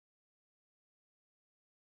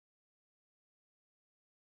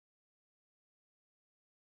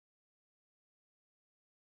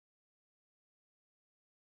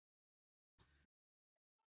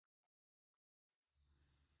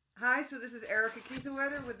Hi, so this is Erica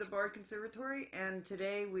Kiesewetter with the Bard Conservatory, and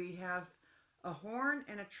today we have a horn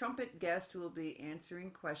and a trumpet guest who will be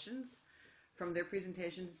answering questions from their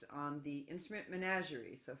presentations on the instrument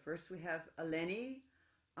menagerie. So first we have Eleni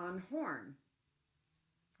on horn.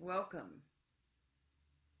 Welcome.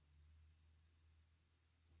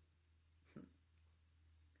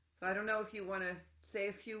 So I don't know if you want to say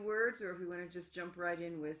a few words or if we want to just jump right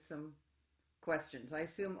in with some questions. I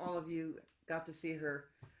assume all of you got to see her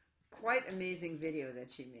quite amazing video that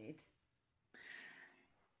she made.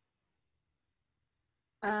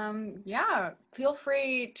 Yeah, feel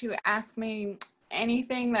free to ask me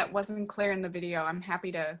anything that wasn't clear in the video. I'm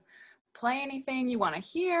happy to play anything you want to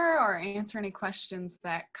hear or answer any questions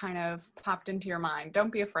that kind of popped into your mind.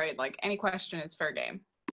 Don't be afraid, like any question is fair game.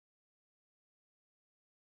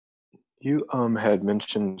 You had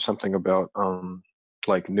mentioned something about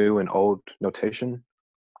like new and old notation.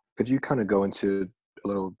 Could you kind of go into a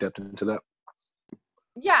little depth into that?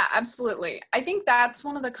 Yeah, absolutely. I think that's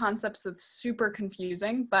one of the concepts that's super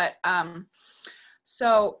confusing, but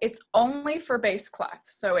so it's only for bass clef.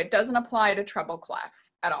 So it doesn't apply to treble clef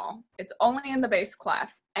at all. It's only in the bass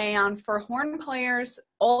clef. And for horn players,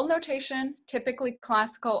 old notation, typically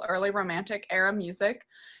classical, early romantic era music,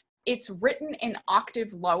 it's written in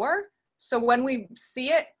octave lower. So when we see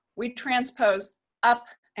it, we transpose up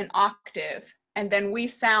an octave, and then we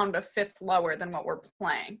sound a fifth lower than what we're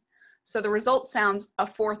playing. So the result sounds a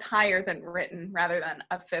fourth higher than written rather than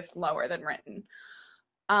a fifth lower than written.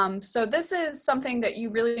 So this is something that you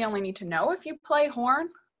really only need to know if you play horn,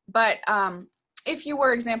 but if you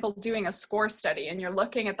were, example, doing a score study and you're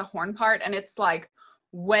looking at the horn part and it's like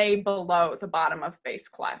way below the bottom of bass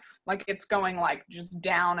clef, like it's going like just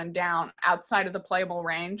down and down outside of the playable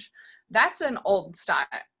range, that's an old style.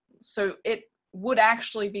 So it would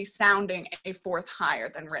actually be sounding a fourth higher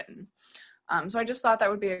than written. So I just thought that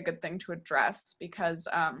would be a good thing to address because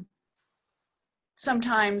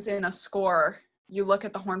sometimes in a score, you look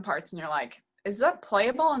at the horn parts and you're like, is that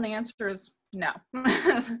playable? And the answer is no.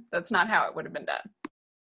 That's not how it would have been done.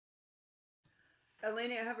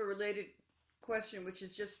 Eleni, I have a related question, which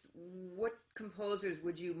is just what composers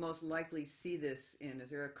would you most likely see this in? Is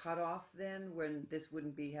there a cutoff then when this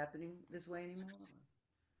wouldn't be happening this way anymore?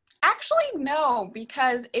 Actually, no,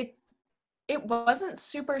 because it wasn't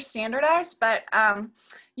super standardized, but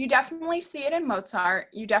you definitely see it in Mozart,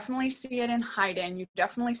 you definitely see it in Haydn, you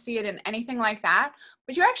definitely see it in anything like that,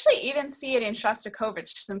 but you actually even see it in Shostakovich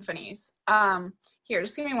symphonies. Here,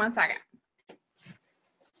 just give me 1 second.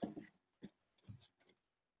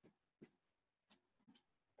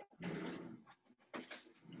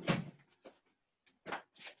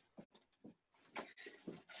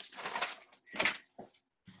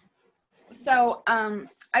 So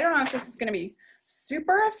I don't know if this is going to be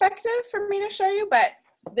super effective for me to show you, but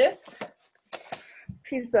this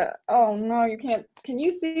piece of, oh no, you can't, can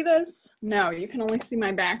you see this? No, you can only see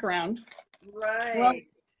my background. Right.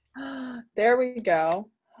 Well, there we go.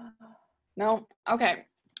 No, okay,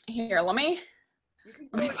 here, let me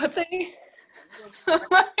put the,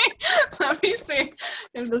 let me see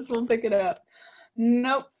if this will pick it up.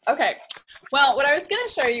 Nope. Okay. Well, what I was going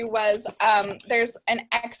to show you was there's an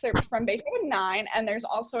excerpt from Beethoven 9, and there's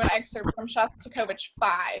also an excerpt from Shostakovich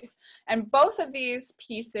 5. And both of these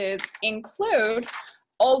pieces include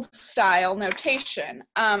old style notation.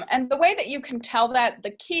 And the way that you can tell that,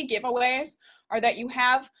 the key giveaways are that you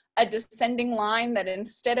have a descending line that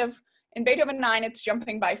instead of, in Beethoven 9, it's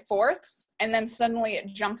jumping by fourths, and then suddenly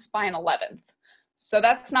it jumps by an 11th. So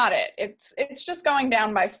that's not it. It's just going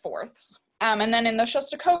down by fourths. And then in the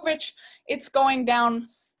Shostakovich, it's going down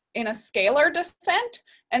in a scalar descent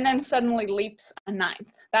and then suddenly leaps a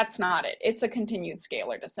ninth. That's not it. It's a continued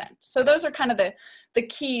scalar descent. So those are kind of the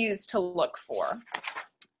keys to look for.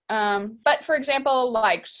 But for example,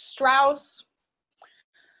 like Strauss,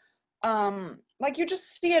 like you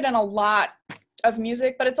just see it in a lot of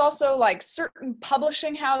music, but it's also like certain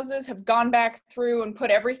publishing houses have gone back through and put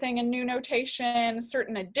everything in new notation.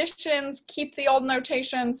 Certain editions keep the old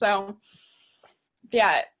notation. So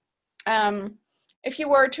yeah, if you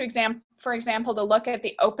were to, for example, to look at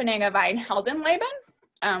the opening of Ein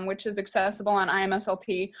Heldenleben, which is accessible on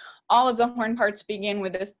IMSLP, all of the horn parts begin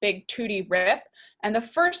with this big tooty rip, and the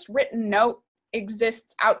first written note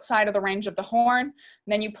exists outside of the range of the horn. And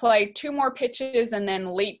then you play 2 more pitches and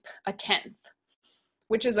then leap a 10th,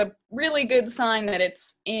 which is a really good sign that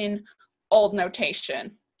it's in old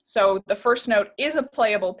notation. So the first note is a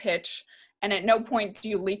playable pitch, and at no point do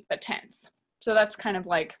you leap a 10th. So that's kind of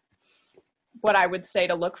like what I would say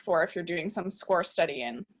to look for if you're doing some score study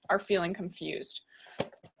and are feeling confused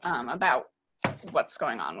about what's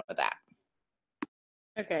going on with that.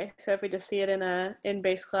 Okay, so if we just see it in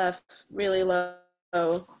bass clef, really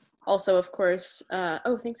low. Also, of course,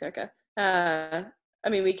 oh, thanks, Erica. I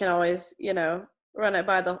mean, we can always, run it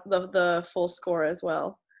by the full score as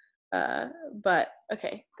well. But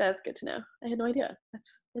okay, that's good to know. I had no idea.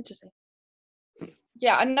 That's interesting.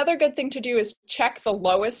 Yeah, another good thing to do is check the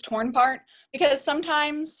lowest horn part, because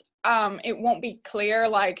sometimes it won't be clear,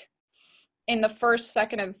 like in the first,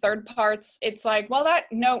 second, and third parts, it's like, well, that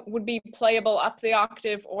note would be playable up the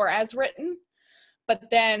octave or as written. But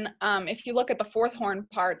then if you look at the fourth horn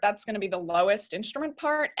part, that's going to be the lowest instrument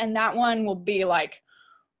part, and that one will be like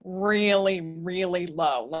really, really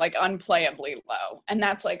low, like unplayably low. And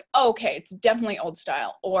that's like, okay, it's definitely old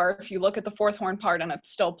style. Or if you look at the fourth horn part and it's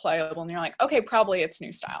still playable, and you're like, okay, probably it's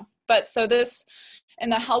new style. But so this, in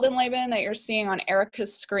the Heldenleben that you're seeing on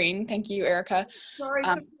Erica's screen, thank you, Erica. Sorry,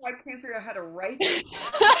 I can't figure out how to write it.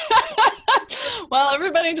 Well,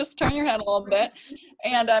 everybody just turn your head a little bit.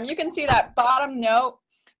 And you can see that bottom note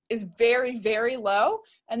is very, very low.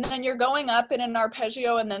 And then you're going up in an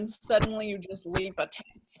arpeggio, and then suddenly you just leap a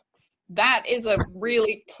tenth. That is a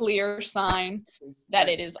really clear sign that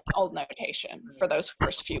it is old notation for those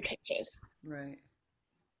first few pitches. Right.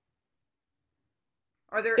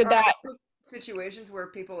 Are there situations where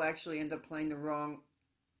people actually end up playing the wrong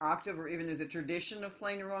octave, or even there's a tradition of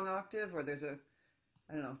playing the wrong octave, or there's a,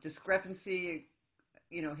 I don't know, discrepancy,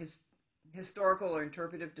 historical or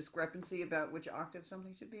interpretive discrepancy about which octave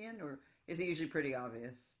something should be in, or is it usually pretty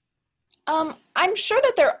obvious? I'm sure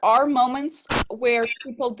that there are moments where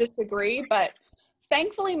people disagree, but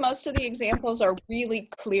thankfully most of the examples are really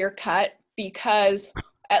clear cut, because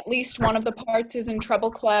at least one of the parts is in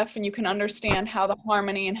treble clef and you can understand how the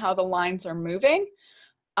harmony and how the lines are moving.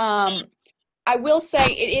 I will say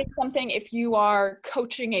it is something, if you are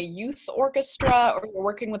coaching a youth orchestra or you're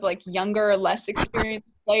working with like younger, less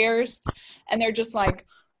experienced players, and they're just like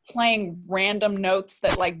playing random notes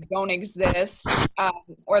that like don't exist,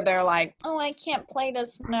 or they're like, oh, I can't play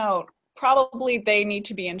this note. Probably they need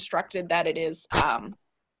to be instructed that it is, that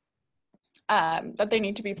they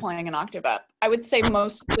need to be playing an octave up. I would say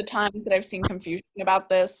most of the times that I've seen confusion about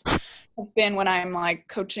this have been when I'm like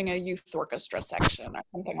coaching a youth orchestra section or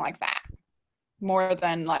something like that, more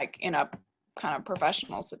than like in a kind of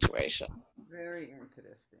professional situation. Very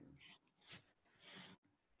interesting.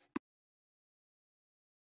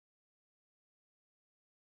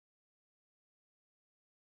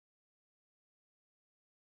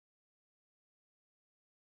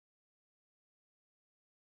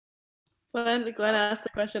 When Glenn asked the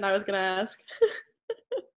question I was going to ask.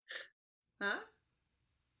 Huh?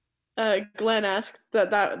 Glenn asked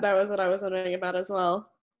that was what I was wondering about as well.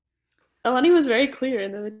 Eleni was very clear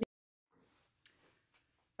in the video.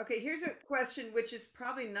 Okay, here's a question which is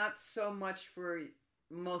probably not so much for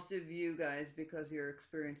most of you guys because of your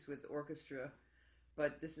experience with orchestra,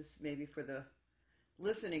 but this is maybe for the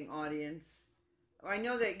listening audience. I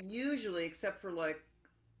know that usually, except for like,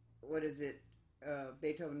 what is it,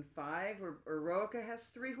 Beethoven 5 or Eroica has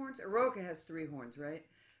 3 horns? Eroica has 3 horns, right?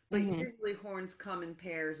 But usually horns come in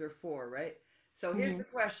pairs or 4, right? So here's the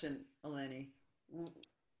question, Eleni.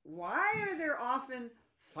 Why are there often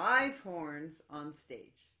 5 horns on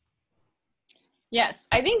stage? Yes,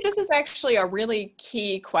 I think this is actually a really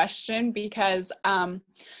key question, because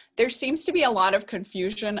there seems to be a lot of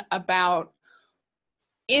confusion about,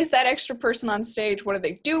 is that extra person on stage, what are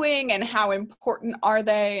they doing, and how important are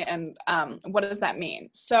they, and what does that mean?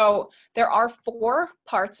 So there are 4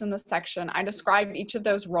 parts in the section. I described each of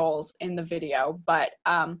those roles in the video, but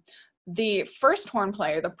the first horn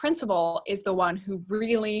player, the principal, is the one who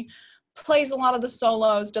really plays a lot of the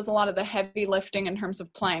solos, does a lot of the heavy lifting in terms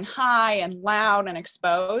of playing high and loud and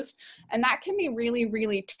exposed. And that can be really,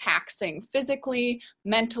 really taxing physically,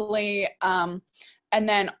 mentally, and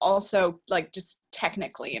then also like just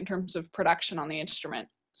technically in terms of production on the instrument.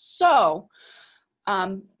 So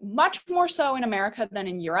much more so in America than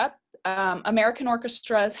in Europe. American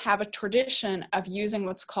orchestras have a tradition of using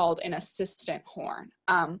what's called an assistant horn.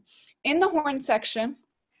 In the horn section,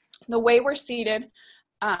 the way we're seated,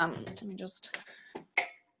 let me just,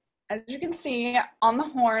 as you can see on the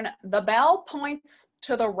horn, the bell points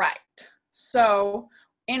to the right. So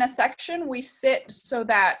in a section, we sit so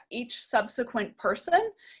that each subsequent person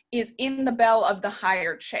is in the bell of the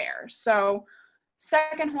higher chair. So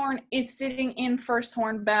second horn is sitting in first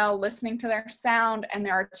horn bell, listening to their sound and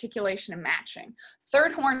their articulation and matching.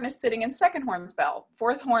 Third horn is sitting in second horn's bell.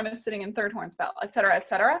 Fourth horn is sitting in third horn's bell, et cetera, et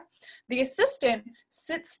cetera. The assistant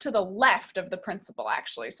sits to the left of the principal,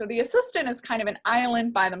 actually. So the assistant is kind of an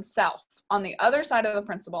island by themselves on the other side of the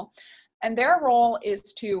principal. And their role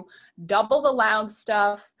is to double the loud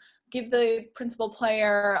stuff, give the principal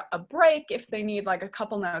player a break if they need like a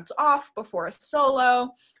couple notes off before a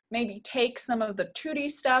solo, maybe take some of the tutti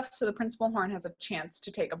stuff so the principal horn has a chance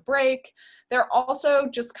to take a break. They're also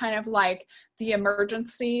just kind of like the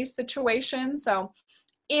emergency situation. So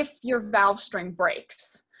if your valve string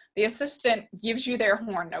breaks, the assistant gives you their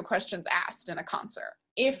horn, no questions asked, in a concert.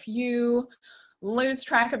 If you lose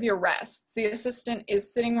track of your rests, the assistant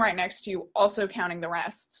is sitting right next to you, also counting the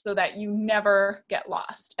rests so that you never get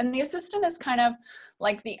lost. And the assistant is kind of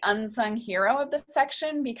like the unsung hero of the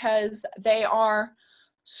section because they are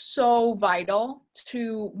so vital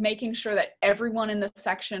to making sure that everyone in the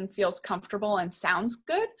section feels comfortable and sounds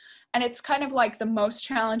good. And it's kind of like the most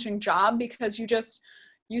challenging job because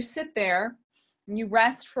you sit there and you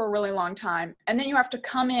rest for a really long time, and then you have to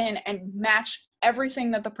come in and match everything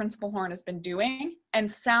that the principal horn has been doing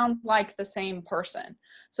and sound like the same person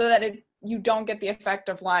so that you don't get the effect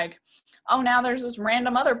of like, oh, now there's this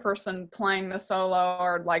random other person playing the solo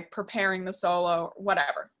or like preparing the solo,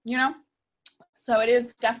 whatever, you know? So it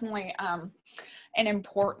is definitely an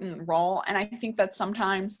important role. And I think that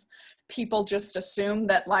sometimes people just assume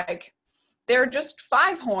that like, there are just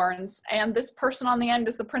 5 horns and this person on the end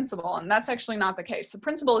is the principal, and that's actually not the case. The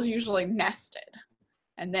principal is usually nested,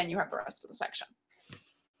 and then you have the rest of the section.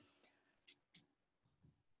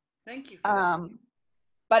 Thank you for that.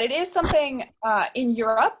 But it is something in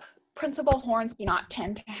Europe, principal horns do not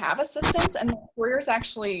tend to have assistants, and the careers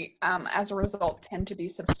actually, as a result, tend to be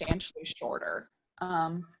substantially shorter.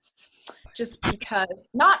 Just because,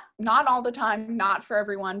 not all the time, not for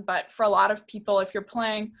everyone, but for a lot of people, if you're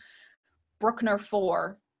playing Bruckner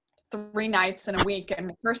 4 3 nights in a week and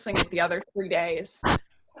rehearsing it the other 3 days,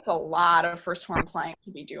 that's a lot of first horn playing to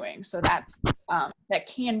be doing. So that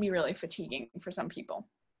can be really fatiguing for some people.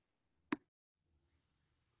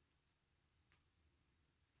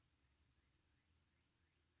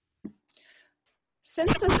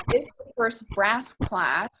 Since this is the first brass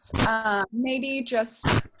class, maybe just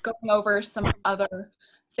going over some other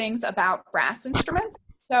things about brass instruments.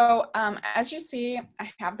 So as you see, I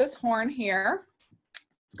have this horn here.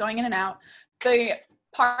 It's going in and out. The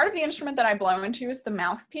part of the instrument that I blow into is the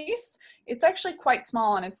mouthpiece. It's actually quite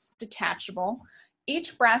small and it's detachable.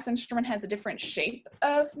 Each brass instrument has a different shape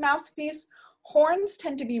of mouthpiece. Horns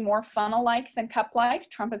tend to be more funnel-like than cup-like.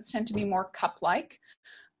 Trumpets tend to be more cup-like.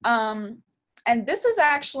 And this is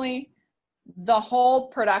actually the whole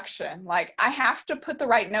production. Like, I have to put the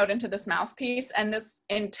right note into this mouthpiece, and this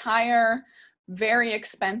entire very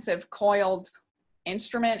expensive coiled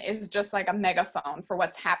instrument is just like a megaphone for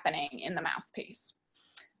what's happening in the mouthpiece.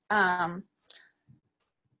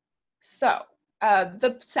 So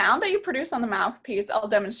the sound that you produce on the mouthpiece, I'll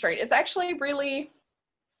demonstrate. It's actually really,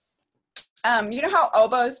 you know how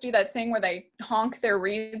oboes do that thing where they honk their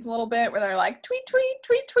reeds a little bit, where they're like tweet, tweet,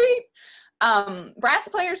 tweet, tweet. Brass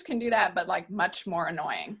players can do that, but like much more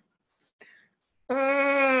annoying.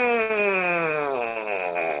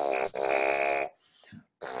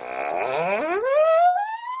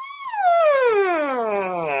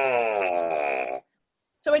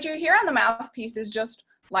 So what you hear on the mouthpiece is just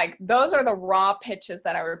like, those are the raw pitches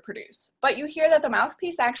that I would produce. But you hear that the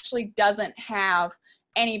mouthpiece actually doesn't have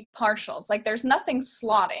any partials. Like, there's nothing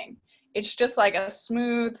slotting. It's just like a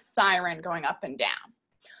smooth siren going up and down.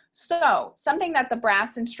 So something that the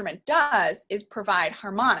brass instrument does is provide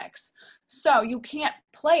harmonics. So you can't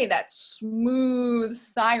play that smooth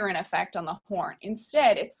siren effect on the horn.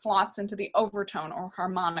 Instead, it slots into the overtone or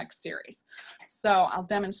harmonic series. So I'll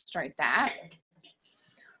demonstrate that.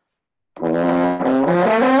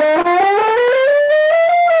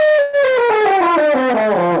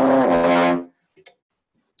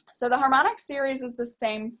 So the harmonic series is the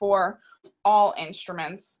same for all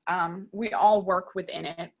instruments. We all work within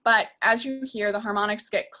it, but as you hear, the harmonics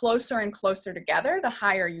get closer and closer together the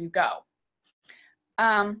higher you go.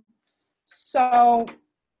 So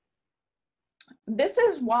this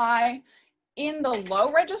is why in the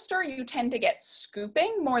low register, you tend to get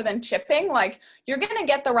scooping more than chipping. Like, you're gonna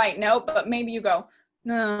get the right note, but maybe you go,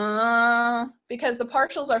 nah, because the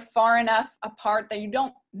partials are far enough apart that you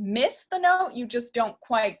don't miss the note, you just don't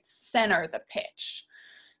quite center the pitch.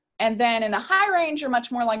 And then in the high range, you're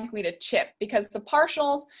much more likely to chip because the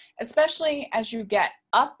partials, especially as you get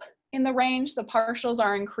up in the range, the partials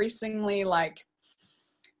are increasingly like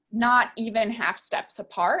not even half steps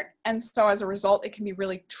apart. And so as a result, it can be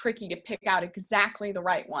really tricky to pick out exactly the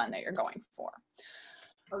right one that you're going for.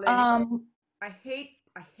 Eleni, I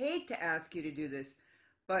hate to ask you to do this,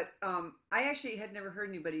 but I actually had never heard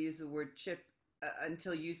anybody use the word chip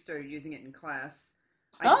until you started using it in class.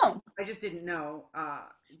 I just didn't know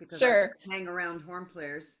because Sure. I hang around horn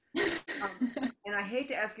players. And I hate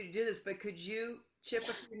to ask you to do this, but could you chip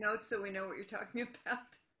a few notes so we know what you're talking about?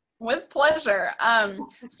 With pleasure.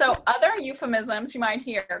 So other euphemisms you might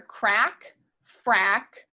hear: crack, frack,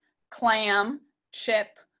 clam,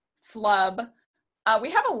 chip, flub.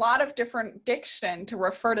 We have a lot of different diction to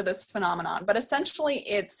refer to this phenomenon, but essentially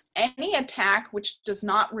it's any attack which does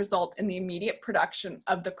not result in the immediate production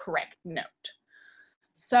of the correct note.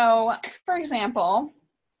 So, for example,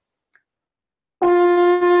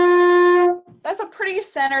 that's a pretty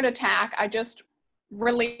centered attack. I just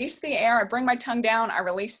release the air, I bring my tongue down, I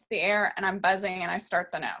release the air, and I'm buzzing and I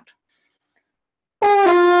start the note.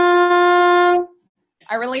 I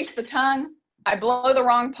release the tongue, I blow the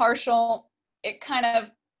wrong partial, it kind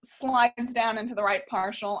of slides down into the right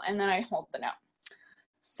partial, and then I hold the note.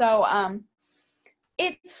 So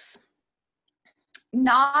it's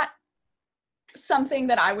not something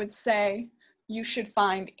that I would say you should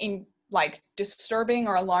find in like disturbing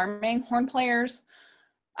or alarming. Horn players,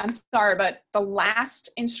 I'm sorry, but the last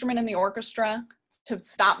instrument in the orchestra to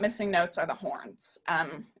stop missing notes are the horns.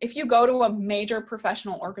 If you go to a major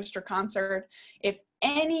professional orchestra concert, if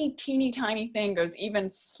any teeny tiny thing goes even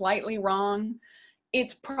slightly wrong,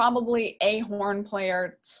 it's probably a horn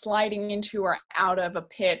player sliding into or out of a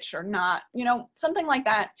pitch or not, you know, something like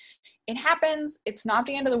that. It happens. It's not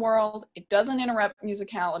the end of the world. It doesn't interrupt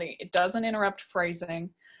musicality. It doesn't interrupt phrasing.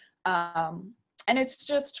 And it's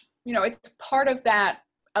just, you know, it's part of that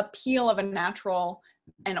appeal of a natural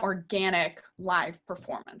and organic live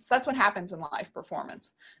performance. That's what happens in live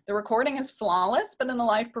performance. The recording is flawless, but in the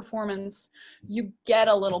live performance, you get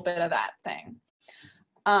a little bit of that thing.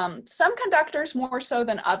 Some conductors, more so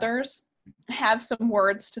than others, have some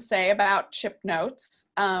words to say about chip notes.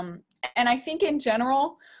 And I think in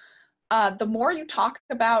general, the more you talk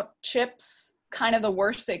about chips, kind of the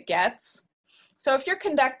worse it gets. So if you're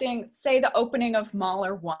conducting, say, the opening of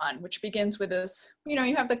Mahler 1, which begins with this, you know,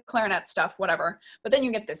 you have the clarinet stuff, whatever, but then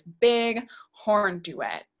you get this big horn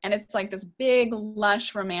duet, and it's like this big,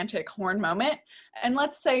 lush, romantic horn moment. And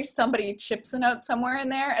let's say somebody chips a note somewhere in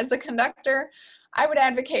there. As a conductor, I would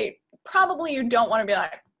advocate, probably you don't want to be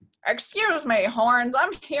like, excuse me, horns,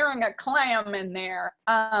 I'm hearing a clam in there.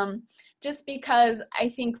 Just because I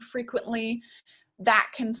think frequently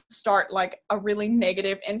that can start like a really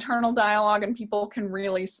negative internal dialogue and people can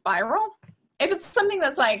really spiral. If it's something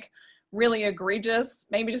that's like really egregious,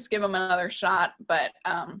 maybe just give them another shot. But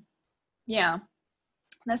yeah,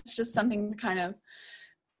 that's just something to kind of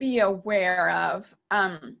be aware of.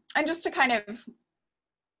 And just to kind of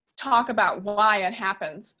talk about why it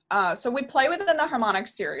happens. So we play within the harmonic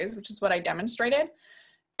series, which is what I demonstrated.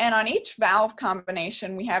 And on each valve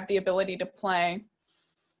combination, we have the ability to play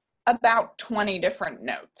about 20 different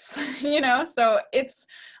notes, you know? So it's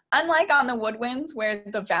unlike on the woodwinds where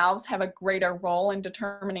the valves have a greater role in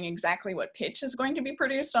determining exactly what pitch is going to be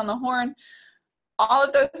produced on the horn. All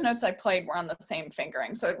of those notes I played were on the same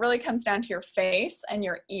fingering. So it really comes down to your face and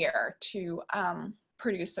your ear to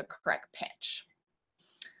produce a correct pitch.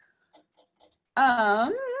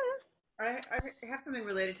 I have something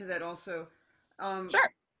related to that also.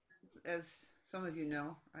 Sure. As some of you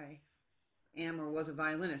know, I am or was a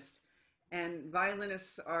violinist, and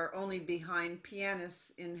violinists are only behind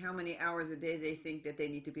pianists in how many hours a day they think that they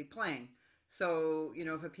need to be playing. So, you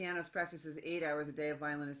know, if a pianist practices 8 hours a day, a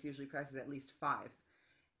violinist usually practices at least 5.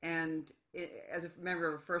 And as a member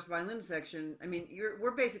of a first violin section, I mean,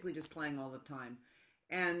 we're basically just playing all the time.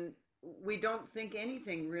 And we don't think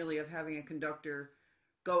anything really of having a conductor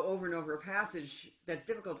go over and over a passage that's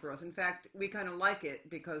difficult for us. In fact, we kind of like it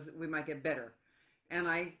because we might get better. And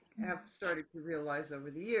I have started to realize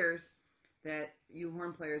over the years that you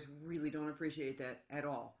horn players really don't appreciate that at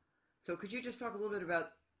all. So could you just talk a little bit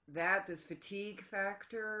about that, this fatigue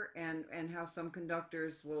factor, and how some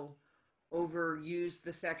conductors will overuse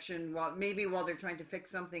the section while they're trying to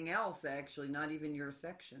fix something else, actually, not even your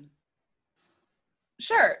section?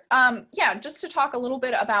 Sure. Yeah, just to talk a little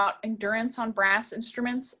bit about endurance on brass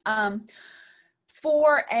instruments.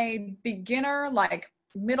 For a beginner, like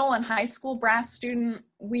middle and high school brass student,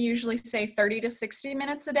 we usually say 30 to 60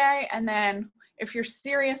 minutes a day. And then if you're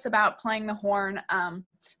serious about playing the horn,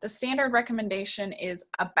 the standard recommendation is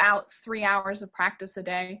about 3 hours of practice a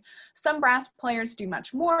day. Some brass players do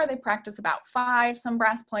much more. They practice about 5. Some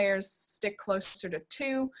brass players stick closer to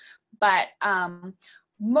 2. But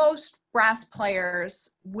most brass players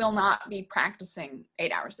will not be practicing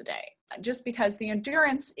 8 hours a day, just because the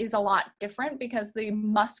endurance is a lot different, because the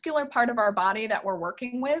muscular part of our body that we're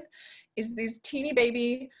working with is these teeny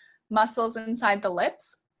baby muscles inside the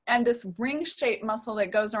lips and this ring-shaped muscle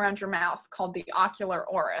that goes around your mouth called the ocular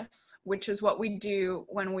oris, which is what we do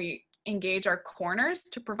when we engage our corners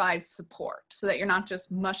to provide support so that you're not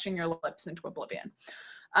just mushing your lips into oblivion.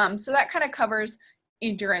 So that kind of covers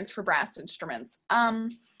endurance for brass instruments.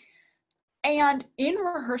 And in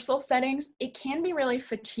rehearsal settings, it can be really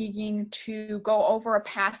fatiguing to go over a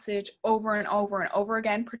passage over and over and over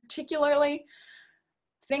again. Particularly,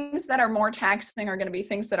 things that are more taxing are going to be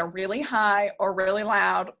things that are really high or really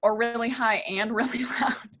loud, or really high and really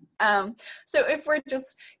loud. So if we're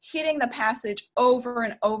just hitting the passage over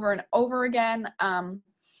and over and over again,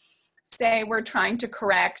 say we're trying to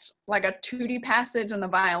correct like a tutti passage and the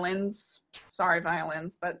violins,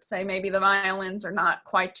 but say maybe the violins are not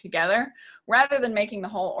quite together, rather than making the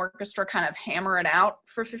whole orchestra kind of hammer it out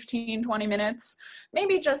for 15, 20 minutes,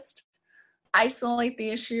 maybe just isolate the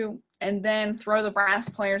issue and then throw the brass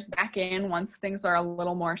players back in once things are a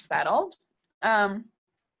little more settled.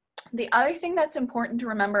 The other thing that's important to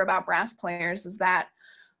remember about brass players is that,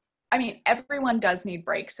 I mean, everyone does need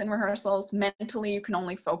breaks in rehearsals. Mentally, you can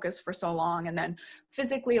only focus for so long, and then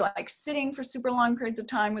physically, like sitting for super long periods of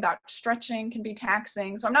time without stretching can be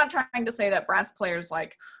taxing. So I'm not trying to say that brass players,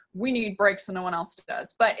 like, we need breaks and no one else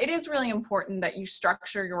does, but it is really important that you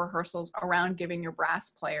structure your rehearsals around giving your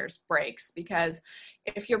brass players breaks, because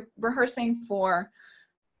if you're rehearsing for,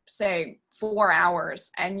 say, 4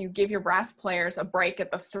 hours and you give your brass players a break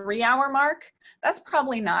at the 3-hour mark, that's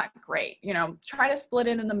probably not great. You know, try to split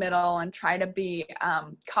it in the middle and try to be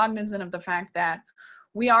cognizant of the fact that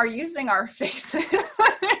we are using our faces.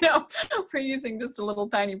 You know, we're using just a little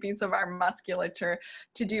tiny piece of our musculature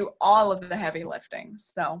to do all of the heavy lifting.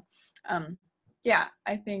 So yeah,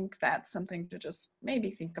 I think that's something to just maybe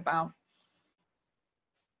think about.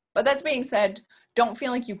 But that being said, don't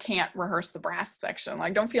feel like you can't rehearse the brass section.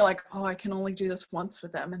 Like, don't feel like, oh, I can only do this once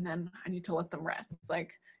with them and then I need to let them rest. It's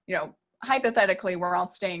like, you know, hypothetically, we're all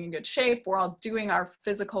staying in good shape. We're all doing our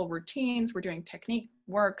physical routines. We're doing technique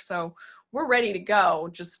work. So we're ready to go.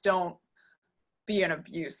 Just don't be an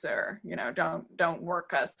abuser. You know, don't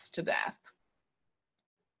work us to death.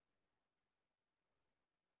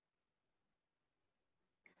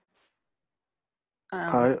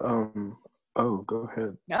 Oh, go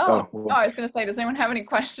ahead. No, Well, I was going to say, does anyone have any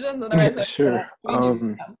questions? Otherwise, yeah, sure.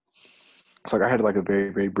 we So like I had like a very,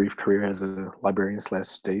 very brief career as a librarian slash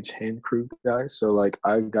stagehand crew guy. So like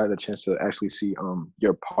I got a chance to actually see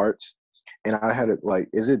your parts, and I had it like,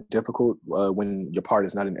 is it difficult when your part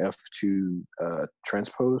is not in F to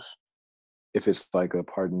transpose? If it's like a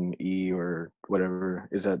part in E or whatever,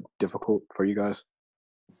 is that difficult for you guys?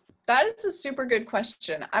 That is a super good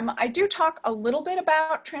question. I do talk a little bit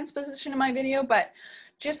about transposition in my video, but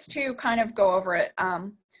just to kind of go over it,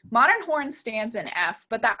 modern horn stands in F,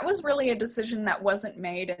 but that was really a decision that wasn't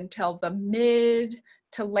made until the mid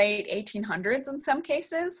to late 1800s in some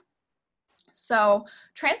cases. So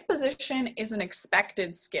transposition is an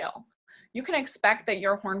expected skill. You can expect that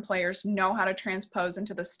your horn players know how to transpose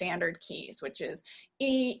into the standard keys, which is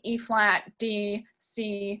E, E flat, D,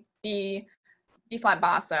 C, B, B flat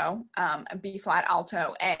basso, B flat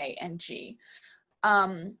alto, A, and G.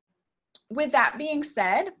 With that being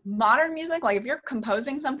said, modern music, like if you're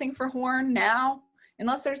composing something for horn now,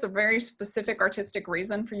 unless there's a very specific artistic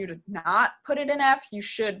reason for you to not put it in F, you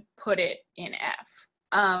should put it in F.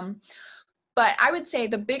 But I would say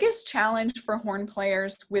the biggest challenge for horn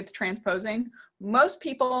players with transposing, most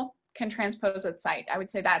people can transpose at sight. I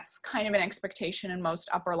would say that's kind of an expectation in most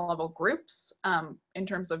upper level groups in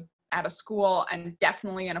terms of at a school and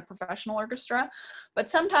definitely in a professional orchestra. But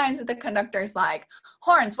sometimes the conductor's like,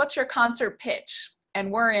 horns, what's your concert pitch? And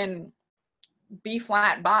we're in B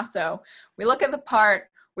flat basso. We look at the part,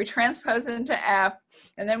 we transpose into F,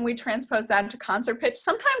 and then we transpose that to concert pitch.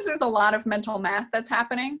 Sometimes there's a lot of mental math that's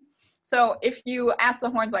happening. So if you ask the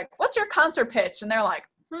horns like, what's your concert pitch? And they're like,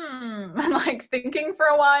 and like thinking for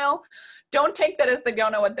a while, don't take that as they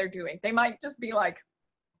don't know what they're doing. They might just be like,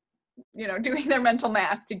 you know, doing their mental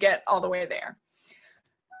math to get all the way there.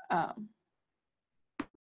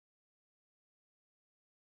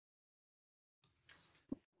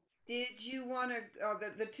 Did you want to,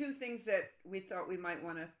 the two things that we thought we might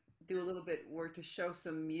want to do a little bit were to show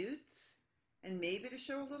some mutes and maybe to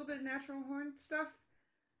show a little bit of natural horn stuff.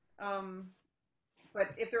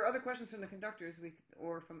 But if there are other questions from the conductors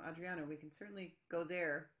or from Adriana, we can certainly go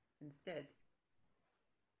there instead.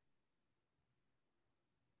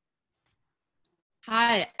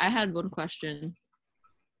 Hi, I had one question.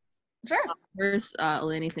 Sure. First,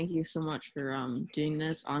 Eleni, thank you so much for doing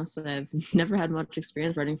this. Honestly, I've never had much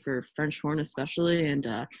experience writing for French horn, especially, and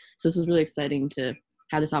so this is really exciting to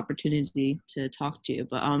have this opportunity to talk to you.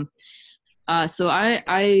 But so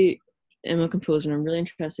I am a composer, and I'm really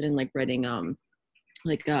interested in like writing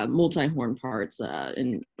like multi-horn parts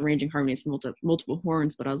and arranging harmonies for multiple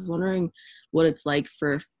horns, but I was wondering what it's like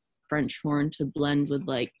for French horn to blend with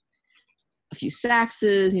like a few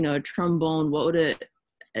saxes, a trombone. What would it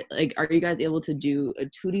like? Are you guys able to do a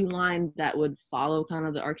 2D line that would follow kind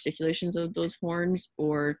of the articulations of those horns,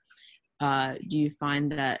 or do you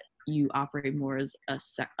find that you operate more as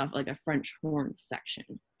like a French horn section?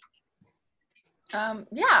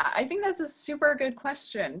 Yeah, I think that's a super good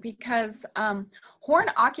question because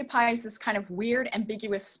horn occupies this kind of weird,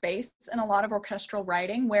 ambiguous space in a lot of orchestral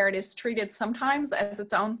writing where it is treated sometimes as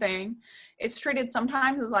its own thing. It's treated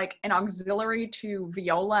sometimes as like an auxiliary to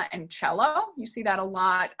viola and cello. You see that a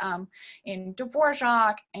lot in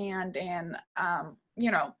Dvorak and in,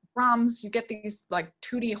 Brahms. You get these like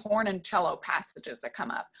 2D horn and cello passages that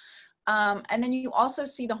come up. And then you also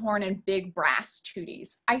see the horn in big brass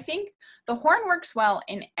 2Ds. I think the horn works well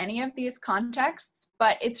in any of these contexts,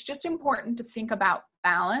 but it's just important to think about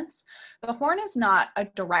balance. The horn is not a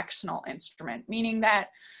directional instrument, meaning that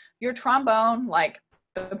your trombone, like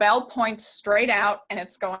the bell points straight out and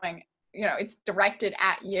it's going, it's directed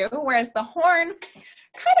at you, whereas the horn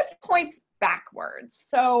kind of points backwards.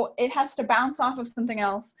 So it has to bounce off of something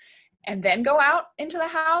else and then go out into the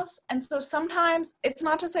house. And so sometimes, it's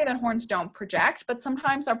not to say that horns don't project, but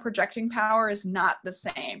sometimes our projecting power is not the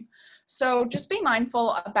same. So just be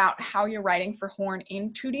mindful about how you're writing for horn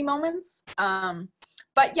in 2D moments.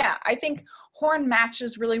 But yeah, I think horn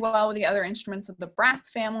matches really well with the other instruments of the brass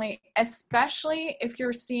family, especially if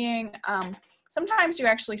you're seeing, sometimes you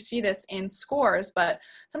actually see this in scores, but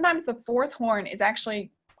sometimes the fourth horn is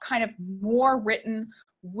actually kind of more written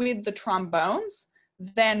with the trombones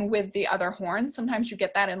than with the other horns. Sometimes you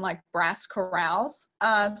get that in like brass chorales.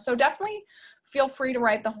 So definitely feel free to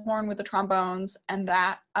write the horn with the trombones and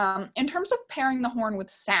that. In terms of pairing the horn with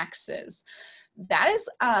saxes, that is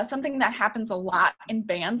something that happens a lot in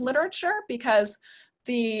band literature because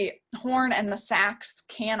the horn and the sax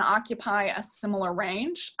can occupy a similar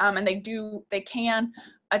range and they can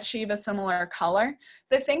achieve a similar color.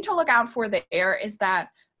 The thing to look out for there is that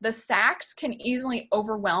the sax can easily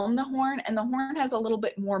overwhelm the horn, and the horn has a little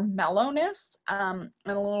bit more mellowness and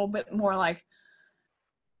a little bit more like,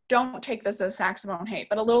 don't take this as saxophone hate,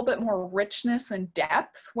 but a little bit more richness and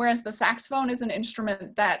depth, whereas the saxophone is an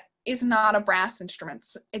instrument that is not a brass instrument.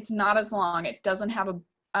 It's not as long. It doesn't have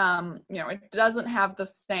it doesn't have the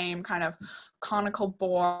same kind of conical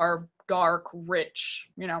bore, dark, rich,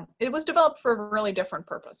 it was developed for a really different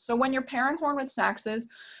purpose. So when you're pairing horn with saxes,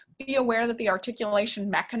 be aware that the articulation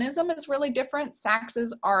mechanism is really different.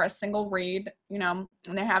 Saxes are a single reed, and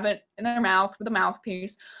they have it in their mouth with a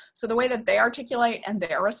mouthpiece. So the way that they articulate and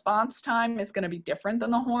their response time is going to be different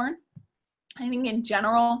than the horn. I think in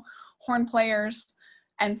general, horn players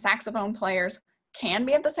and saxophone players can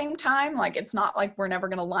be at the same time. Like, it's not like we're never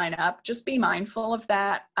going to line up. Just be mindful of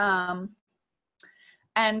that.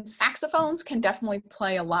 And saxophones can definitely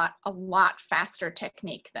play a lot faster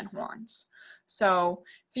technique than horns. So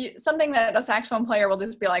something that a saxophone player will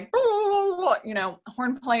just be like,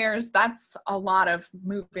 horn players, that's a lot of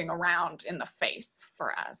moving around in the face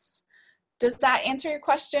for us. Does that answer your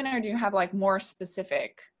question, or do you have like more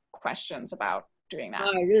specific questions about doing that?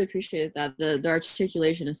 Oh, I really appreciate that. The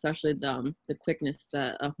articulation, especially the quickness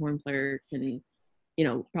that a horn player can,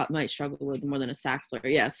 might struggle with more than a sax player.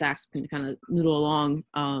 Yeah, sax can kind of noodle along.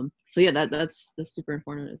 So yeah, that's super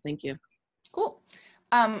informative. Thank you. Cool.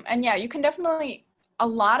 And yeah, you can definitely, a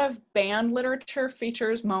lot of band literature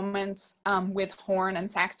features moments with horn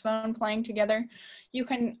and saxophone playing together. You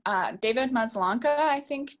can, David Maslanka, I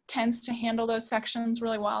think, tends to handle those sections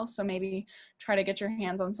really well. So maybe try to get your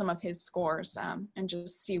hands on some of his scores and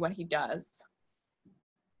just see what he does.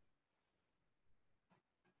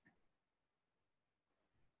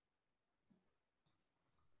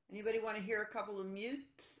 Anybody want to hear a couple of mute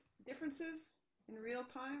differences in real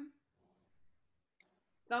time?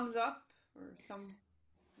 Thumbs up or some.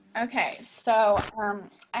 Okay, so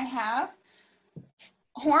I have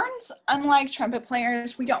horns. Unlike trumpet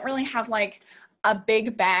players, we don't really have like a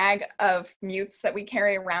big bag of mutes that we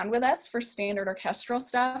carry around with us for standard orchestral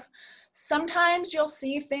stuff. Sometimes you'll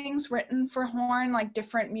see things written for horn, like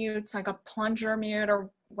different mutes, like a plunger mute or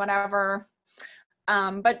whatever.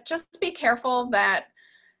 But just be careful that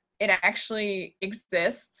it actually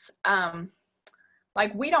exists.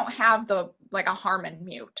 Like, we don't have a Harmon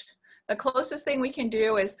mute. The closest thing we can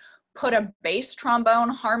do is put a bass trombone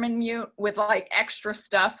Harmon mute with like extra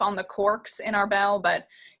stuff on the corks in our bell, but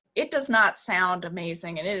it does not sound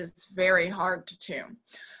amazing and it is very hard to tune.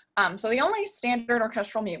 So the only standard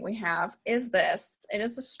orchestral mute we have is this. It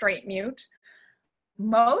is a straight mute.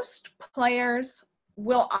 Most players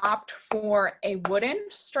will opt for a wooden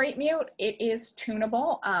straight mute. It is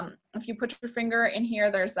tunable. If you put your finger in here,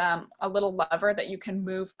 there's a little lever that you can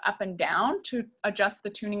move up and down to adjust the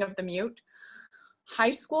tuning of the mute.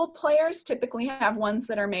 High school players typically have ones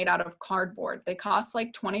that are made out of cardboard. They cost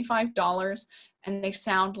like $25 and they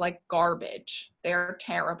sound like garbage. They're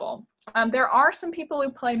terrible. There are some people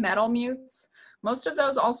who play metal mutes. Most of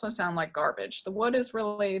those also sound like garbage. The wood is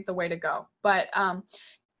really the way to go. But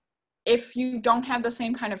if you don't have the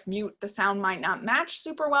same kind of mute, the sound might not match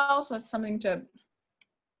super well. So that's something to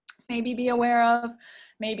maybe be aware of.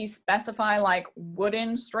 Maybe specify like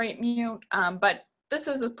wooden straight mute. But this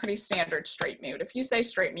is a pretty standard straight mute. If you say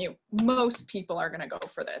straight mute, most people are going to go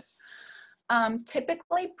for this.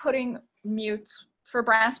 Typically putting mutes for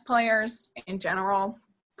brass players in general,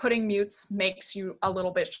 putting mutes makes you a little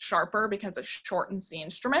bit sharper because it shortens the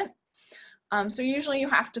instrument. So usually you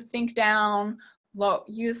have to think down,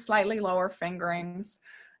 use slightly lower fingerings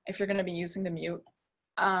if you're going to be using the mute.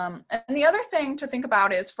 And the other thing to think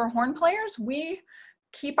about is for horn players, we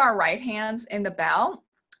keep our right hands in the bell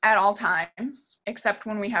at all times, except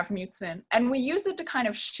when we have mutes in. And we use it to kind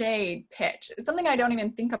of shade pitch. It's something I don't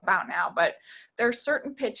even think about now, but there are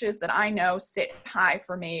certain pitches that I know sit high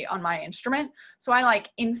for me on my instrument. So I like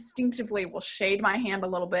instinctively will shade my hand a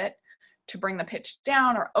little bit to bring the pitch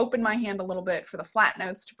down, or open my hand a little bit for the flat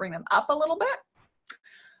notes to bring them up a little bit.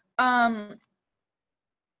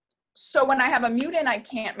 So when I have a mute in, I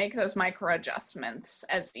can't make those micro adjustments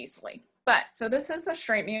as easily. But so this is a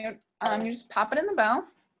straight mute. You just pop it in the bell.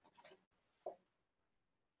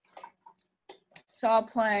 So I'll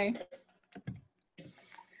play.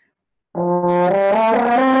 I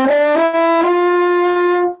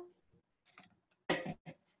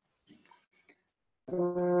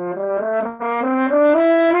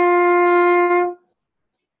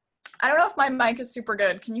don't know if my mic is super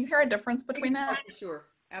good. Can you hear a difference between that? For sure.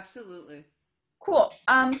 Absolutely. Cool.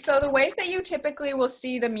 So the ways that you typically will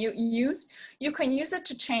see the mute used, you can use it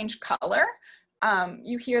to change color.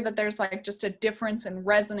 You hear that there's like just a difference in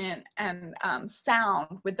resonant and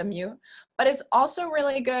sound with the mute, but it's also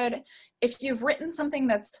really good if you've written something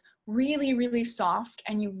that's really, really soft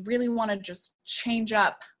and you really want to just change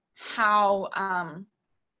up how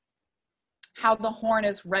the horn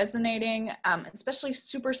is resonating, especially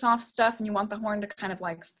super soft stuff, and you want the horn to kind of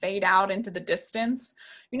like fade out into the distance.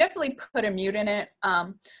 You definitely put a mute in it.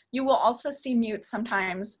 You will also see mute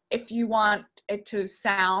sometimes if you want it to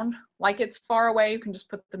sound like it's far away, you can just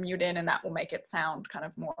put the mute in and that will make it sound kind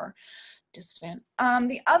of more distant.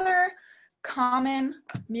 The other common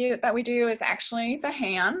mute that we do is actually the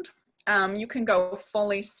hand. You can go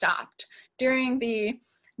fully stopped. During the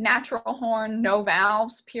natural horn, no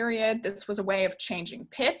valves period, this was a way of changing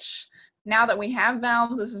pitch. Now that we have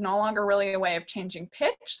valves, this is no longer really a way of changing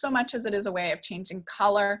pitch so much as it is a way of changing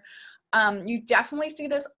color. You definitely see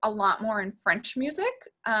this a lot more in French music.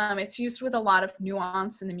 It's used with a lot of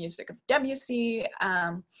nuance in the music of Debussy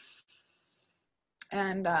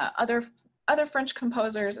and other French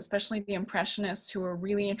composers, especially the Impressionists, who are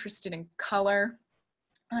really interested in color.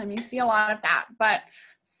 You see a lot of that. But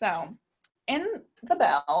so in the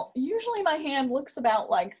bell, usually my hand looks about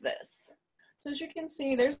like this. So as you can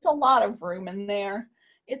see, there's a lot of room in there.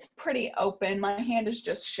 It's pretty open. My hand is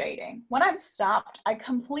just shading. When I'm stopped, I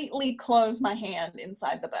completely close my hand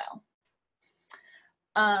inside the bell.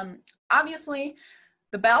 Obviously,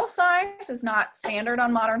 the bell size is not standard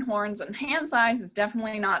on modern horns, and hand size is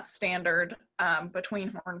definitely not standard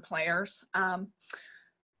between horn players.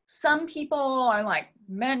 Some people are like,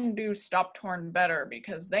 men do stopped horn better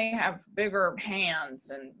because they have bigger hands,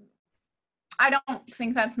 and I don't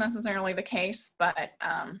think that's necessarily the case, but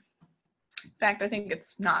in fact, I think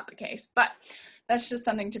it's not the case, but that's just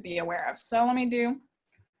something to be aware of. So let me do.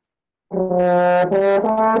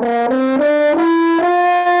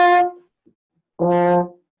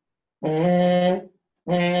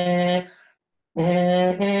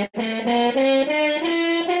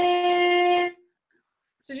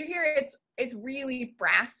 So did you hear it's really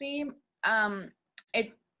brassy.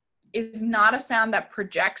 It is not a sound that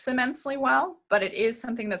projects immensely well, but it is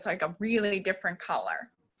something that's like a really different color.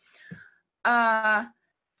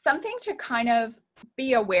 Something to kind of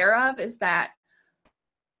be aware of is that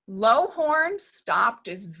low horn stopped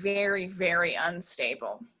is very, very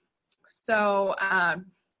unstable. So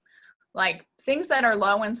like things that are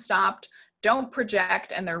low and stopped don't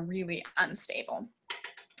project, and they're really unstable.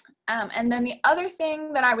 And then the other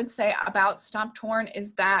thing that I would say about stopped horn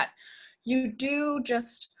is that you do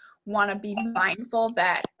just want to be mindful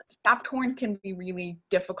that stopped horn can be really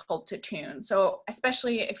difficult to tune. So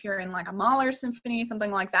especially if you're in like a Mahler symphony,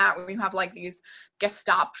 something like that, where you have like these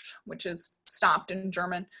gestoppt, which is stopped in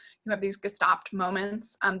German, you have these gestoppt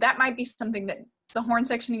moments. That might be something that the horn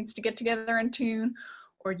section needs to get together and tune,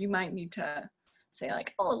 or you might need to say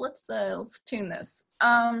like, oh, let's tune this.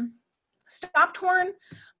 Stopped horn,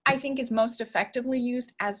 I think, is most effectively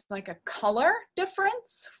used as like a color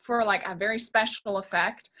difference for like a very special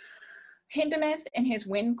effect. Hindemith in his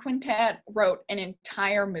wind quintet wrote an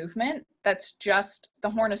entire movement that's just the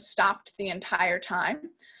horn is stopped the entire time.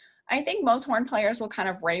 I think most horn players will kind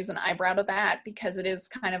of raise an eyebrow to that because it is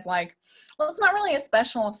kind of like, well, it's not really a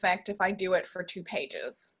special effect if I do it for 2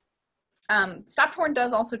 pages. Stopped horn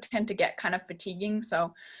does also tend to get kind of fatiguing,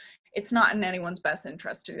 so it's not in anyone's best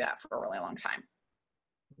interest to do that for a really long time.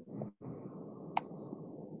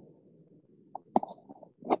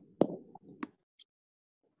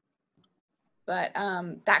 But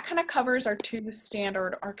that kind of covers our 2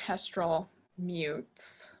 standard orchestral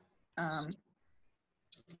mutes.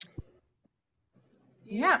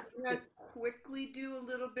 Yeah. Do you quickly do a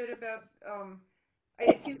little bit about,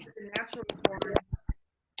 it seems that the natural horn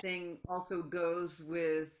thing also goes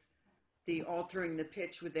with the altering the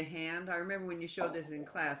pitch with the hand. I remember when you showed this in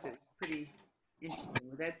class, it was pretty interesting.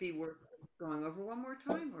 Would that be worth going over one more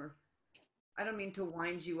time? Or I don't mean to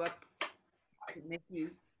wind you up to make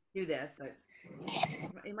you do that, but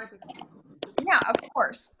it might be. Yeah, of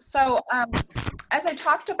course. So as I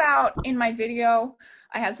talked about in my video,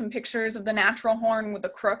 I had some pictures of the natural horn with the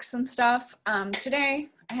crooks and stuff. Today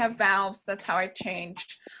I have valves. That's how I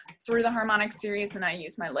change through the harmonic series, and I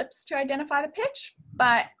use my lips to identify the pitch.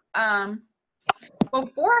 But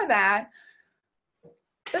before that,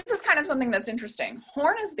 this is kind of something that's interesting.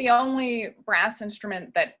 Horn is the only brass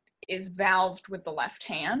instrument that is valved with the left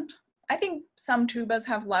hand. I think some tubas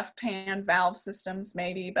have left hand valve systems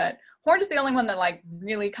maybe, but horn is the only one that like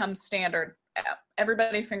really comes standard.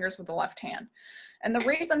 Everybody fingers with the left hand. And the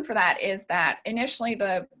reason for that is that initially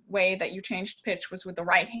the way that you changed pitch was with the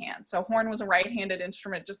right hand. So horn was a right-handed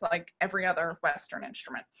instrument just like every other Western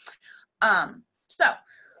instrument.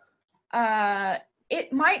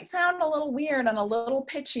 It might sound a little weird and a little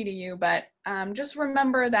pitchy to you, but just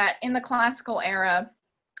remember that in the classical era,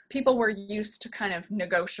 people were used to kind of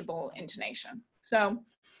negotiable intonation. So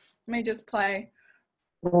let me just play.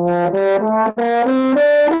 So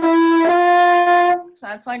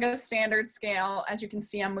that's like a standard scale. As you can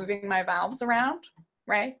see, I'm moving my valves around,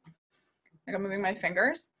 right? Like I'm moving my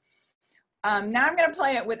fingers. Now I'm gonna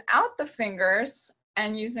play it without the fingers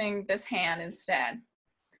and using this hand instead.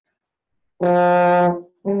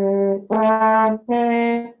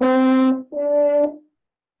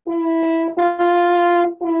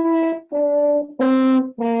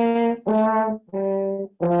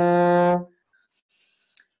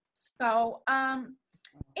 So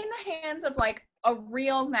in the hands of like a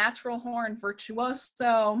real natural horn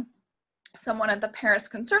virtuoso, someone at the Paris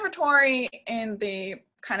Conservatory in the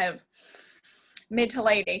kind of mid to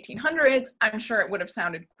late 1800s, I'm sure it would have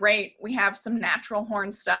sounded great. We have some natural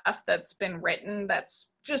horn stuff that's been written that's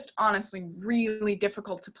just honestly really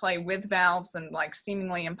difficult to play with valves and like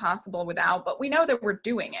seemingly impossible without, but we know that we're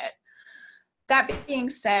doing it. That being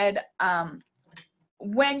said,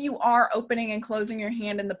 when you are opening and closing your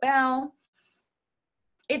hand in the bell,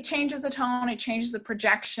 it changes the tone, it changes the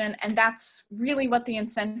projection, and that's really what the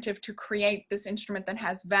incentive to create this instrument that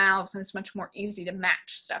has valves and it's much more easy to match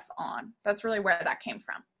stuff on. That's really where that came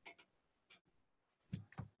from.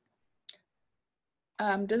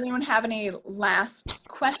 Does anyone have any last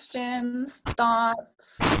questions,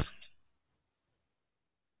 thoughts?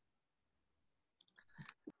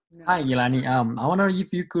 No. Hi, Eleni. I wonder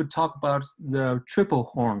if you could talk about the triple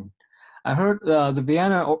horn. I heard the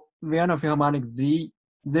Vienna Philharmonic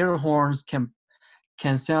their horns can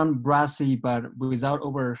sound brassy, but without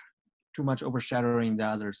too much overshadowing the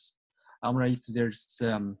others. I wonder if there's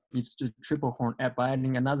if the triple horn by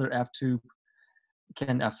adding another F tube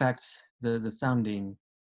can affect the sounding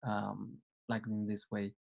like in this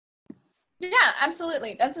way. Yeah,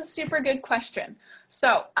 absolutely. That's a super good question.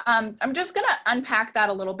 So I'm just going to unpack that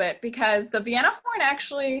a little bit because the Vienna horn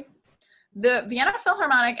actually, the Vienna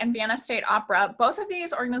Philharmonic and Vienna State Opera, both of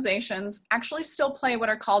these organizations actually still play what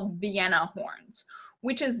are called Vienna horns,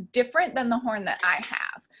 which is different than the horn that I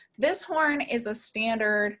have. This horn is a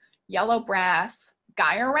standard yellow brass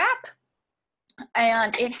Geyer wrap,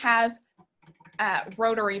 and it has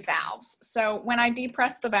rotary valves. So when I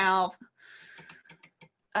depress the valve,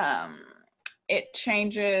 it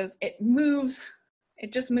changes, it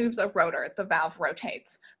just moves a rotor, the valve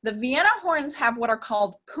rotates. The Vienna horns have what are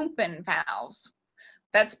called Pumpen valves,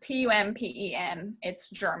 That's Pumpen. It's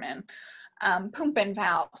German. Pumpen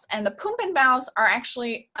valves. And the Pumpen valves are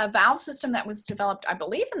actually a valve system that was developed, I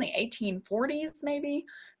believe, in the 1840s, maybe.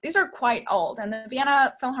 These are quite old, and the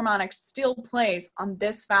Vienna Philharmonic still plays on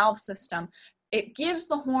this valve system. It gives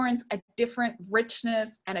the horns a different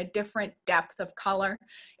richness and a different depth of color.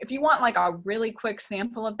 If you want like a really quick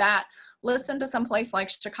sample of that, listen to some place like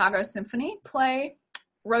Chicago Symphony play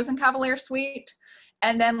Rosenkavalier Suite,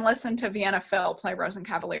 and then listen to Vienna Phil play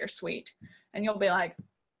Rosenkavalier Suite. And you'll be like,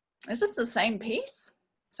 is this the same piece?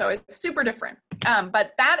 So it's super different.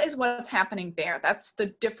 But that is what's happening there. That's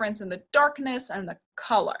the difference in the darkness and the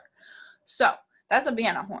color. So that's a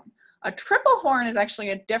Vienna horn. A triple horn is actually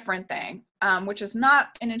a different thing, which is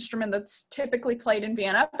not an instrument that's typically played in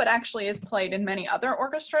Vienna, but actually is played in many other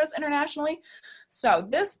orchestras internationally. So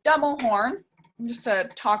this double horn, just to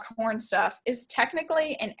talk horn stuff, is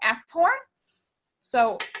technically an F horn.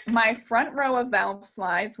 So my front row of valve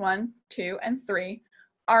slides, 1, 2, and 3,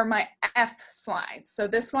 are my F slides. So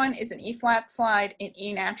this one is an E flat slide, an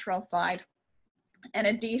E natural slide, and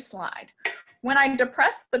a D slide. When I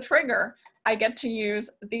depress the trigger, I get to use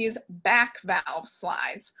these back valve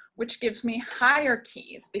slides, which gives me higher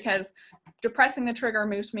keys because depressing the trigger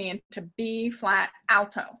moves me into B flat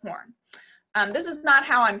alto horn. This is not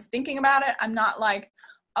how I'm thinking about it. I'm not like,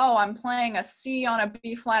 oh, I'm playing a C on a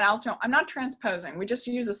B flat alto. I'm not transposing. We just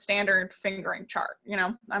use a standard fingering chart. You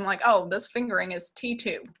know, I'm like, oh, this fingering is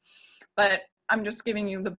T2, but I'm just giving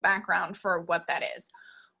you the background for what that is.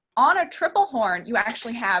 On a triple horn, you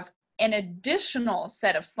actually have an additional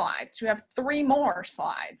set of slides. You have 3 more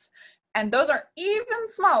slides, and those are even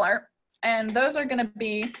smaller, and those are going to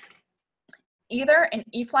be either an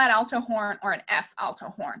E flat alto horn or an F alto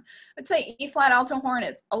horn. I'd say E flat alto horn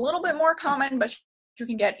is a little bit more common, but you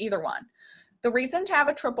can get either one. The reason to have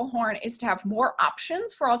a triple horn is to have more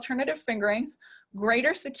options for alternative fingerings,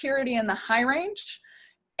 greater security in the high range,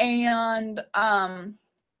 and kind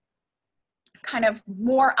of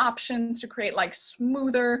more options to create like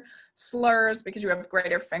smoother slurs because you have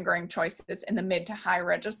greater fingering choices in the mid to high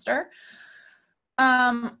register.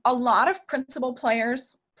 A lot of principal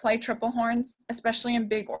players play triple horns, especially in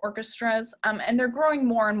big orchestras, and they're growing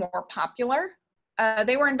more and more popular.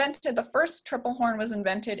 They were invented, the first triple horn was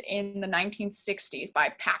invented in the 1960s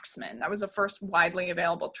by Paxman. That was the first widely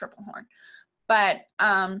available triple horn. But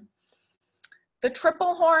the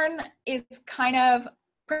triple horn is kind of,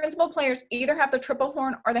 principal players either have the triple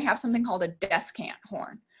horn or they have something called a descant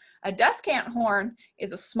horn. A descant horn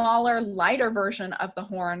is a smaller, lighter version of the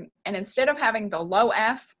horn, and instead of having the low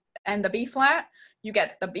F and the B flat, you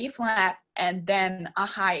get the B flat and then a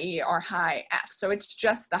high E or high F. So it's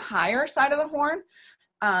just the higher side of the horn.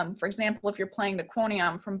 For example, if you're playing the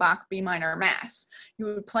Quoniam from Bach B minor Mass, you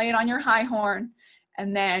would play it on your high horn.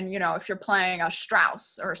 And then, you know, if you're playing a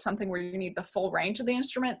Strauss or something where you need the full range of the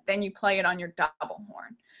instrument, then you play it on your double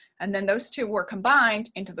horn. And then those two were combined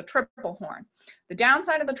into the triple horn. The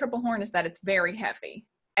downside of the triple horn is that it's very heavy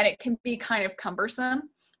and it can be kind of cumbersome.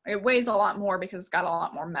 It weighs a lot more because it's got a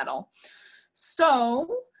lot more metal.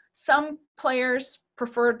 So some players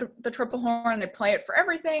prefer the triple horn. They play it for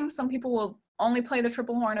everything. Some people will only play the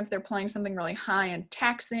triple horn if they're playing something really high and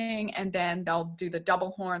taxing, and then they'll do the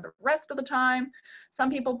double horn the rest of the time.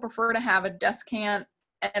 Some people prefer to have a descant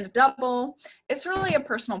and a double. It's really a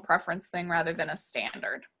personal preference thing rather than a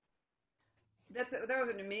standard. That was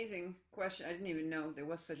an amazing question. I didn't even know there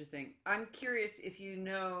was such a thing. I'm curious if you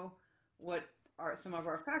know what some of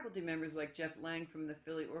our faculty members like Jeff Lang from the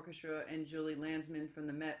Philly Orchestra and Julie Landsman from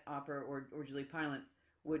the Met Opera or Julie Pilot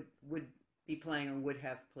would be playing or would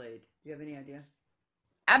have played. Do you have any idea?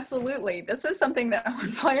 Absolutely. This is something that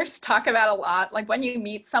horn players talk about a lot. Like when you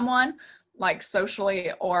meet someone, like socially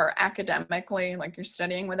or academically, like you're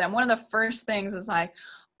studying with them, one of the first things is like,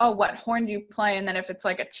 oh, what horn do you play? And then if it's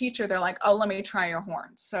like a teacher, they're like, oh, let me try your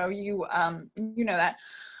horn. So you know that.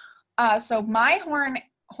 So my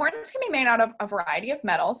horns can be made out of a variety of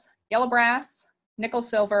metals: yellow brass, nickel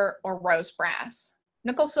silver, or rose brass.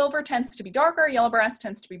 Nickel silver tends to be darker, yellow brass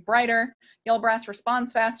tends to be brighter. Yellow brass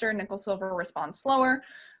responds faster, nickel silver responds slower.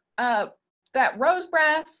 That rose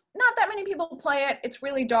brass, not that many people play it. It's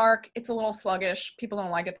really dark, it's a little sluggish. People don't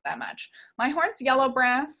like it that much. My horn's yellow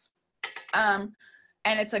brass, and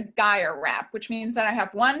it's a Geyer wrap, which means that I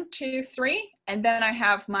have 1, 2, 3, and then I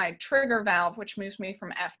have my trigger valve, which moves me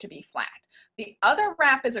from F to B flat. The other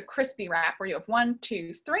wrap is a crispy wrap where you have 1,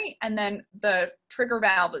 2, 3, and then the trigger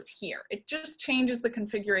valve is here. It just changes the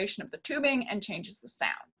configuration of the tubing and changes the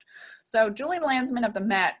sound. So Julie Landsman of the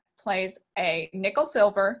Met plays a nickel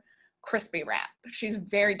silver crispy wrap. She's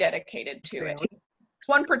very dedicated to it. It's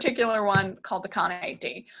one particular one called the Con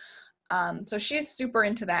 8D. So she's super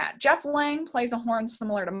into that. Jeff Lang plays a horn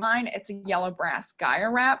similar to mine. It's a yellow brass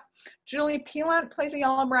Gaia wrap. Julie Peelant plays a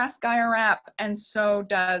yellow brass Gaia wrap, and so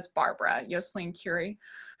does Barbara Yoselin Curie.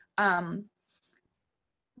 One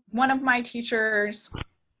of my teachers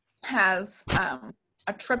has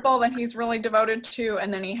a triple that he's really devoted to,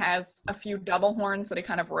 and then he has a few double horns that he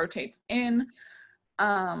kind of rotates in.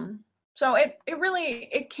 So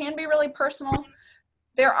it can be really personal.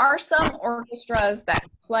 There are some orchestras that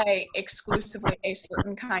play exclusively a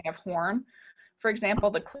certain kind of horn. For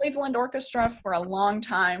example, the Cleveland Orchestra for a long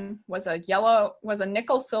time was a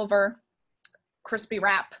nickel silver crispy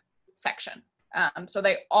wrap section. So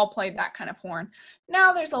they all played that kind of horn.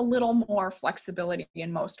 Now there's a little more flexibility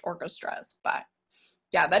in most orchestras, but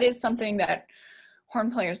yeah, that is something that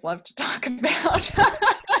horn players love to talk about.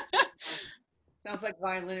 Sounds like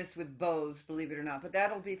violinists with bows, believe it or not, but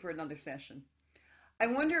that'll be for another session. I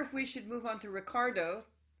wonder if we should move on to Ricardo,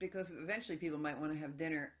 because eventually people might want to have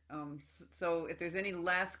dinner. So if there's any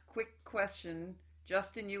last quick question,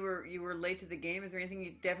 Justin, you were late to the game. Is there anything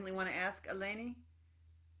you definitely want to ask Eleni?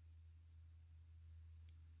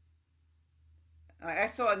 I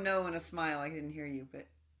saw a no and a smile. I didn't hear you, but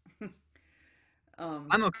I'm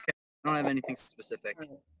okay. I don't have anything specific.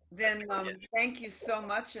 Then thank you so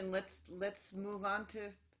much, and let's move on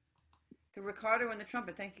to Ricardo and the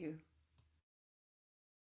trumpet. Thank you.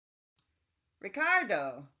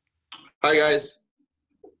 Ricardo. Hi guys.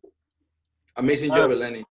 Amazing job,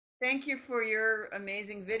 Eleni. Thank you for your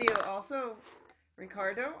amazing video also,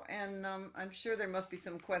 Ricardo. And I'm sure there must be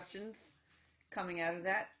some questions coming out of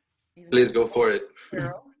that. Please go for it.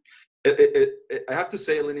 I have to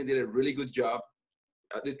say Eleni did a really good job.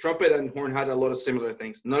 The trumpet and horn had a lot of similar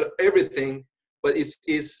things. Not everything, but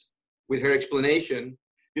it's with her explanation,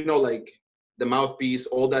 like the mouthpiece,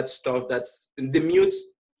 all that stuff. That's the mutes.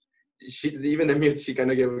 She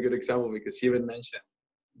kind of gave a good example because she even mentioned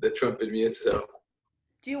the trumpet mute. So,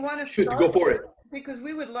 do you want to go for it? Because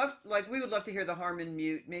we would love to hear the harmon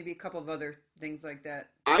mute, maybe a couple of other things like that.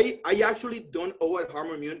 I actually don't owe a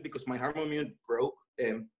harmon mute because my harmon mute broke,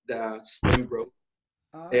 the stem broke,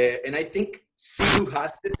 and I think Sibu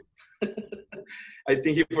has it. I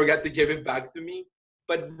think he forgot to give it back to me.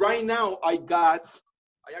 But right now I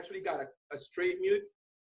actually got a straight mute.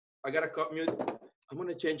 I got a cut mute. I'm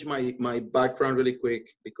gonna change my background really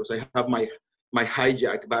quick because I have my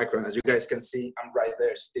hijack background. As you guys can see, I'm right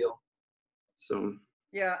there still. So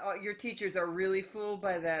yeah, your teachers are really fooled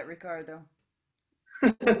by that, Ricardo.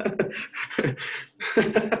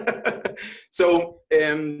 So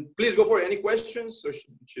please go for it. Any questions, or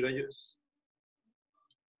should I just?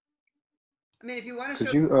 I mean, if you want to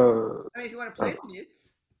if you want to play the mutes.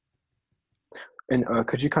 And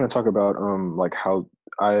could you kind of talk about like how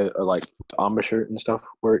like the embouchure and stuff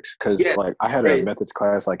works? Because like I had a methods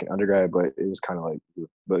class like in undergrad, but it was kind of like,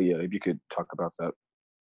 but yeah, if you could talk about that.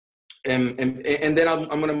 And then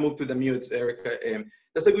I'm gonna move to the mutes, Erica.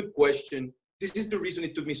 That's a good question. This is the reason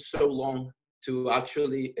it took me so long to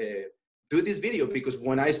actually do this video, because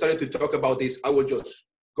when I started to talk about this, I would just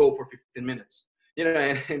go for 15 minutes.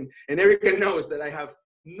 And Erica knows that I have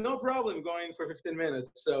no problem going for 15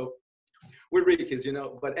 minutes. So we're Rickies,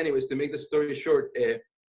 But anyways, to make the story short,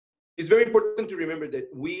 it's very important to remember that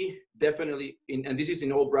we definitely, and this is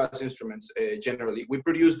in all brass instruments generally, we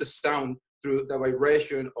produce the sound through the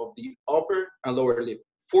vibration of the upper and lower lip.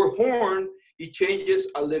 For horn, it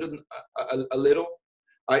changes a little.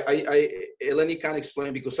 Eleni can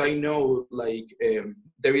explain because I know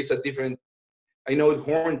there is a different. I know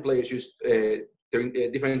horn players use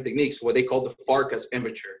different techniques, what they call the Farkas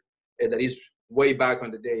embouchure, that is way back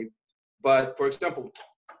on the day. But for example,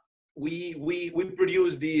 we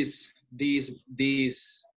produce this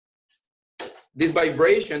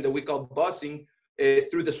vibration that we call buzzing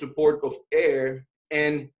through the support of air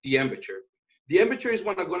and the embouchure. The embouchure is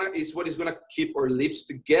what is gonna keep our lips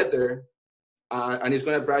together, and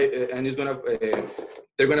they're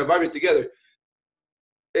gonna vibrate together.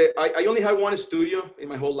 I only had one studio in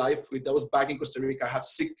my whole life. That was back in Costa Rica. I have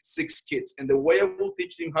six kids, and the way I will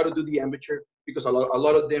teach them how to do the embouchure, because a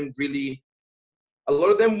lot of them had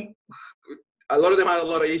a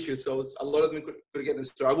lot of issues, so a lot of them could get them.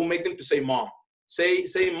 So I will make them to say mom, say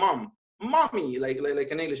mom, mommy, like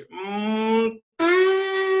in English,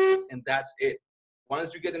 and that's it.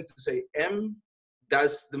 Once you get them to say M,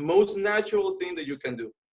 that's the most natural thing that you can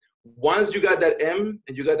do. Once you got that M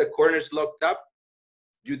and you got the corners locked up,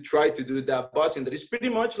 you try to do that buzzing. That is pretty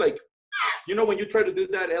much like, when you try to do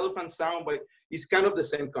that elephant sound, but it's kind of the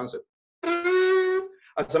same concept.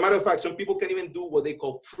 As a matter of fact, some people can even do what they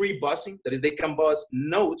call free buzzing. That is, they can buzz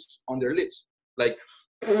notes on their lips, like.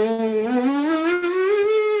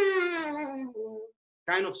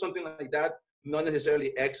 kind of something like that, not necessarily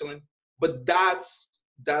excellent, but that's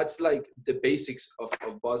like the basics of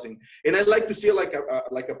buzzing. And I like to see it like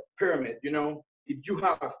a pyramid, you know. If you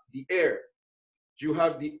have the air, you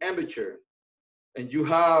have the embouchure, and you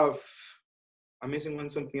have, I'm missing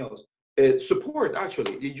something else, support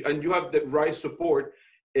actually, and you have the right support,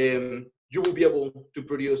 you will be able to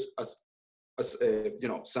produce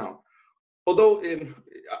sound. Although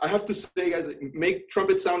I have to say, guys, make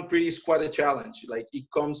trumpet sound pretty is quite a challenge. Like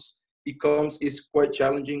it's quite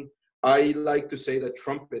challenging. I like to say that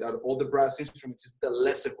trumpet, out of all the brass instruments, is the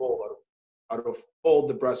less evolved out of all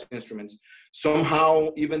the brass instruments. Somehow,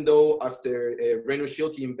 even though after Reno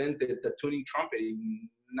Schilke invented the tuning trumpet in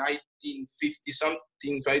 1950 something,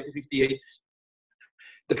 1958,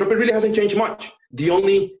 the trumpet really hasn't changed much. The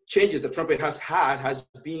only changes the trumpet has had has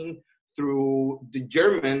been through the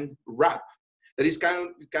German rap. That is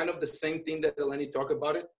kind of the same thing that Eleni talked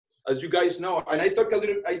about it. As you guys know, and I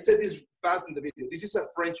said this fast in the video, this is a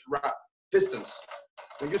French rap, pistons.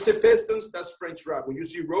 When you say pistons, that's French rap. When you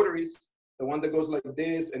see rotaries, the one that goes like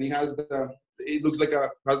this, and it looks like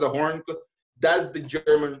has the horn, that's the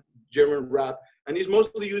German rap. And it's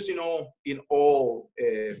mostly used in all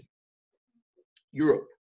Europe.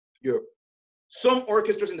 Some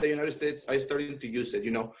orchestras in the United States are starting to use it,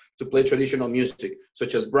 to play traditional music,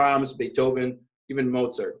 such as Brahms, Beethoven, even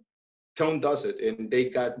Mozart. Tone does it, and they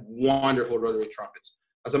got wonderful rotary trumpets.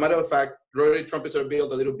 As a matter of fact, rotary trumpets are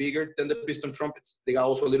built a little bigger than the piston trumpets. They got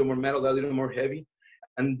also a little more metal, a little more heavy,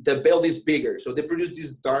 and the bell is bigger. So they produce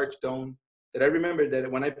this dark tone that I remember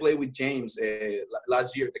that when I played with James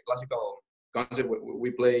last year, the classical concert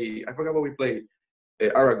we play, I forgot what we played,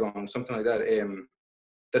 Aragon, something like that.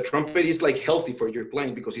 The trumpet is like healthy for your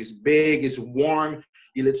playing because it's big, it's warm,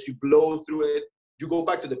 it lets you blow through it. You go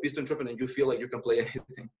back to the piston trumpet and you feel like you can play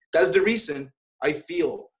anything. That's the reason I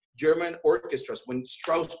feel German orchestras, when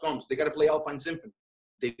Strauss comes, they got to play Alpine Symphony.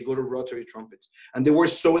 They go to rotary trumpets. And they were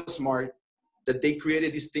so smart that they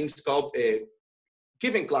created these things called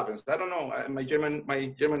Kieferklappens. I don't know. My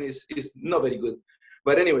German is not very good.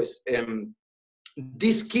 But anyways,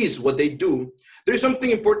 these keys, what they do, there is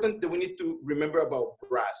something important that we need to remember about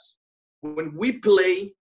brass. When we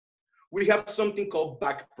play, we have something called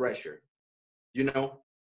back pressure.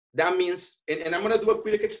 That means, and I'm going to do a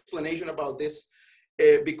quick explanation about this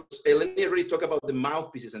because Eleni already talked about the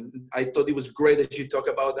mouthpieces, and I thought it was great that she talked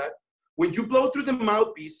about that. When you blow through the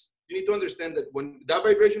mouthpiece, you need to understand that when that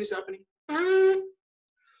vibration is happening,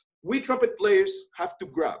 we trumpet players have to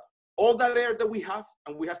grab all that air that we have,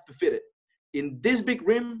 and we have to fit it in this big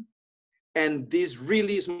rim and this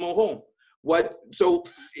really small hole.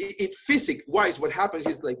 Physics-wise, what happens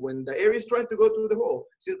is like when the air is trying to go through the hole,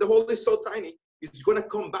 since the hole is so tiny, it's gonna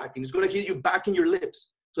come back and it's gonna hit you back in your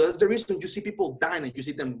lips. So that's the reason you see people dying and you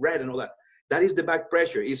see them red and all that. That is the back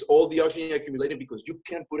pressure. It's all the oxygen accumulating because you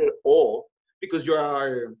can't put it all because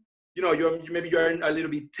maybe you're a little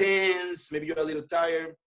bit tense, maybe you're a little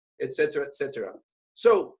tired, etc., etc.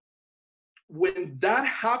 So when that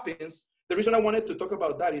happens, the reason I wanted to talk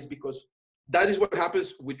about that is because that is what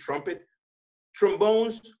happens with trumpet.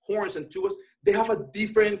 Trombones, horns, and tubas, they have a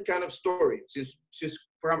different kind of story. Since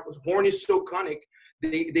horn is so conic,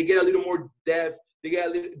 they get a little more depth.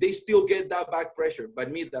 They still get that back pressure. But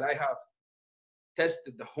me, that I have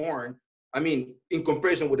tested the horn, I mean, in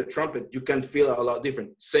comparison with the trumpet, you can feel a lot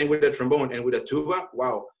different. Same with the trombone and with a tuba.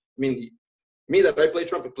 Wow. I mean, me that I play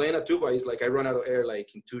trumpet, playing a tuba is like I run out of air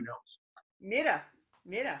like in 2 notes. Mira.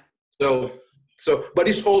 So, but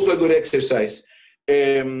it's also a good exercise.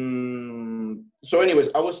 So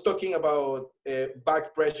anyways, I was talking about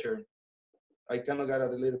back pressure. I kind of got a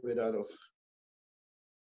little bit out of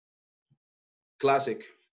classic.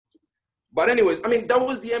 But anyways, I mean, that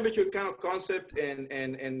was the amateur kind of concept,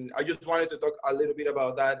 and I just wanted to talk a little bit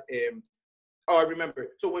about that. I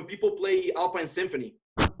remember. So when people play Alpine Symphony,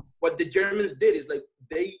 what the Germans did is like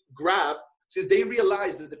they grabbed, since they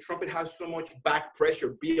realized that the trumpet has so much back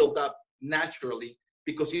pressure built up naturally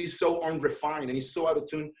because he's so unrefined and he's so out of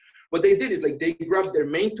tune. What they did is like they grabbed their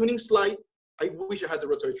main tuning slide. I wish I had the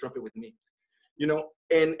rotary trumpet with me,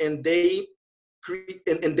 and they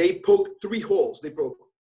poked 3 holes.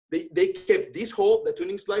 They kept this hole, the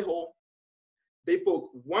tuning slide hole. They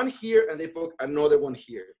poke one here and they poke another one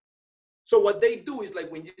here. So what they do is like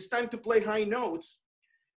when it's time to play high notes,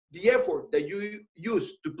 the effort that you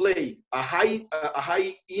use to play a high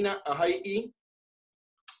E,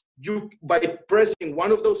 you by pressing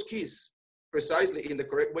one of those keys precisely in the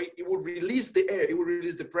correct way, it will release the air, it will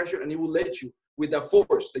release the pressure, and it will let you, with the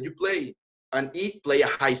force that you play an E, play a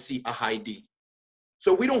high C, a high D.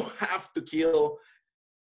 So we don't have to kill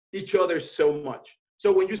each other so much.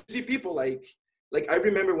 So when you see people like like I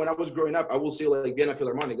remember when I was growing up, I will see like Vienna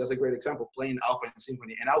Philharmonic. That's a great example, playing Alpine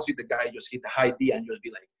Symphony, and I'll see the guy just hit the high D and just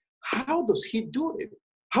be like, how does he do it?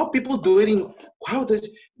 How people do it in? How does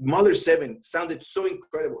Mahler 7 sounded so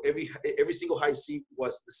incredible? Every single high C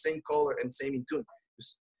was the same color and same in tune.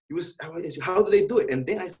 It was how do they do it? And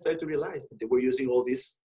then I started to realize that they were using all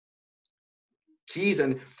these keys,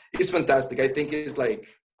 and it's fantastic. I think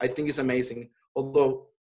it's amazing. Although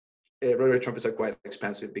rotary trumpets are quite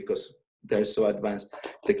expensive because they're so advanced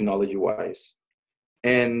technology-wise.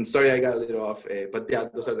 And sorry, I got a little off, but yeah,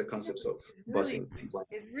 those are the concepts of buzzing.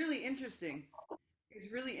 It's really interesting.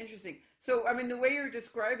 It's really interesting. So, I mean, the way you're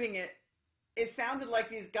describing it, it sounded like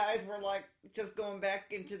these guys were like just going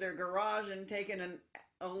back into their garage and taking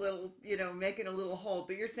a little, making a little hole.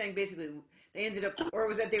 But you're saying basically they ended up, or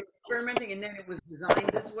was that they were experimenting and then it was designed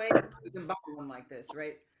this way? It was embodied one like this,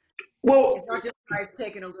 right? Well, it's not just guys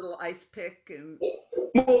taking a little ice pick and.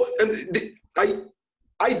 Well,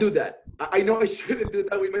 I do that. I know I shouldn't do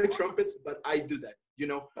that with my trumpets, but I do that.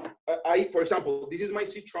 For example, this is my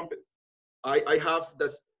C trumpet. I have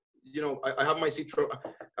that's, I have my C trumpet.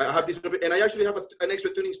 I have this trumpet, and I actually have an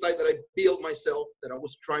extra tuning slide that I built myself that I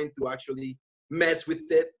was trying to actually mess with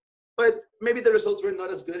it, but maybe the results were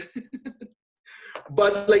not as good.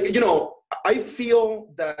 But I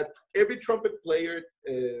feel that every trumpet player,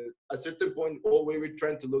 at a certain point, all we were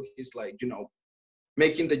trying to look is like,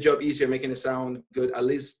 making the job easier, making it sound good. At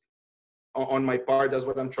least on my part, that's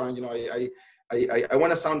what I'm trying. I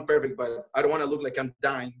want to sound perfect, but I don't want to look like I'm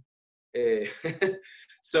dying.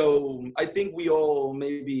 So I think we all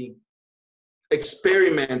maybe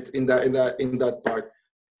experiment in that part.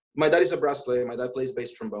 My dad is a brass player. My dad plays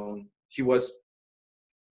bass trombone. He was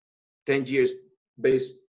 10 years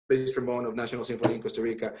bass trombone of National Symphony in Costa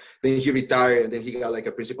Rica. Then he retired, and then he got like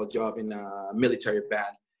a principal job in a military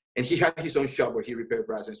band. And he had his own shop where he repaired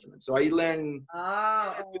brass instruments. So I learned.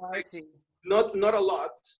 I see. Not a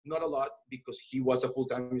lot, because he was a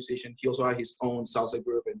full-time musician. He also had his own salsa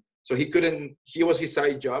group, and so he was his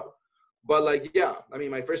side job. But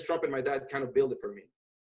my first trumpet, my dad kind of built it for me.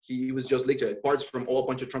 He was just literally parts from a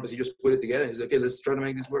bunch of trumpets. He just put it together. And he's like, okay, let's try to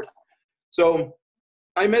make this work. So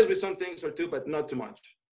I mess with some things or two, but not too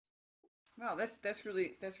much. Wow, that's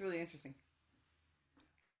really interesting.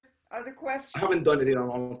 Other questions? I haven't done it in a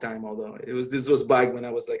long time, although this was back when I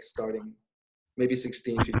was like starting, maybe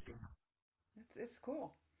 16, 15. It's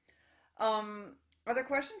cool. Other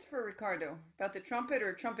questions for Ricardo about the trumpet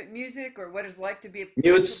or trumpet music or what it's like to be a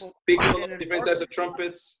mutes, people, different types of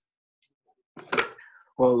trumpets?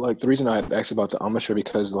 Well, like the reason I had asked about the amateur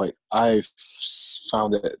because like I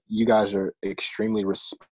found that you guys are extremely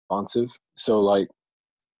responsive. So like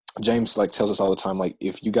James like tells us all the time, like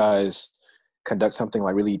if you guys conduct something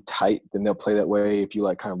like really tight, then they'll play that way. If you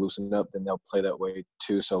like kind of loosen up, then they'll play that way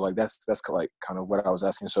too. So like that's like kind of what I was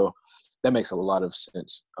asking. So that makes a lot of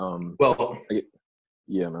sense.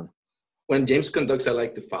 Yeah, man. When James conducts, I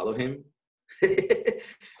like to follow him.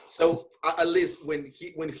 So at least when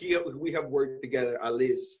we have worked together, at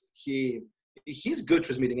least he's good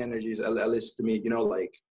transmitting energies. At least to me,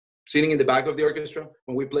 like sitting in the back of the orchestra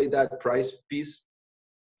when we played that prize piece,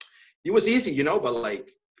 it was easy, but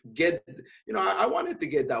like I wanted to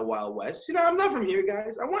get that Wild West. I'm not from here,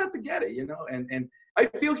 guys. I wanted to get it, and I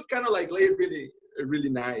feel he kind of like laid really, really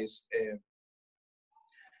nice.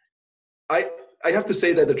 I have to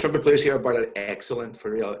say that the trumpet players here are excellent, for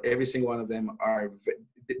real. Every single one of them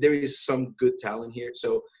there is some good talent here.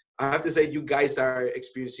 So I have to say you guys are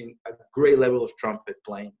experiencing a great level of trumpet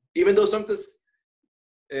playing, even though sometimes,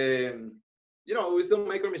 we still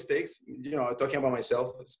make our mistakes, talking about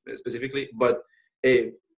myself specifically, but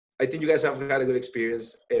I think you guys have had a good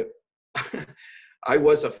experience. I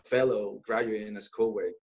was a fellow graduate in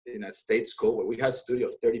a state school where we had a studio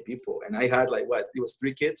of 30 people, and I had it was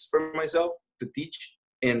 3 kids for myself to teach.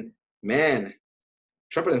 And man,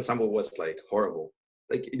 trumpet ensemble was like horrible.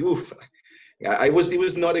 Like, oof. It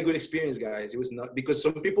was not a good experience, guys. It was not, because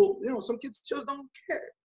some people, some kids just don't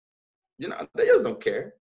care. They just don't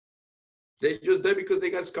care. They just there because they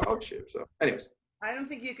got scholarships. So anyways. I don't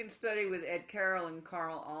think you can study with Ed Carroll and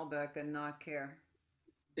Carl Albeck and not care.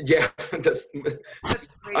 Yeah,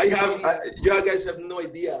 you guys have no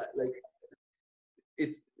idea. Like,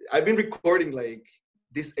 I've been recording like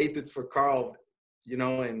these etudes for Carl,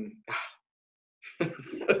 and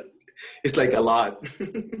it's like a lot.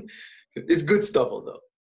 It's good stuff, although.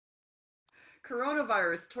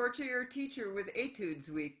 Coronavirus, torture your teacher with etudes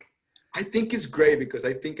week. I think it's great because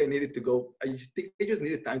I think I needed to go. I just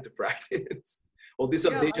needed time to practice. All these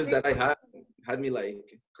updates that I had me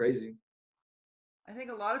like crazy. I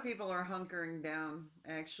think a lot of people are hunkering down,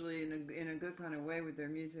 actually, in a good kind of way with their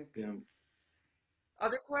music. Yeah.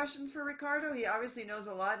 Other questions for Ricardo? He obviously knows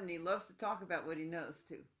a lot and he loves to talk about what he knows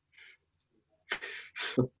too.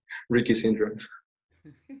 Ricky syndrome.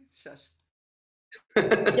 Shush.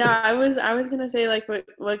 Yeah, I was gonna say like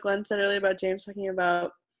what Glenn said earlier about James talking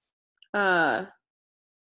about the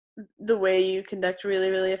way you conduct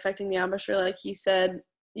really affecting the embouchure. Like he said,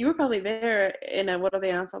 you were probably there in one of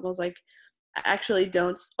the ensembles. Like, actually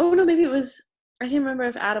don't. Oh no, maybe it was. I can't remember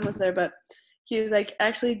if Adam was there, but he was like,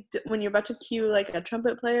 actually, when you're about to cue like a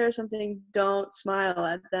trumpet player or something, don't smile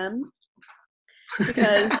at them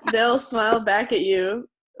because they'll smile back at you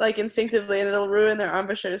like instinctively, and it'll ruin their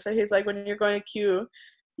embouchure. So he's like, when you're going to cue,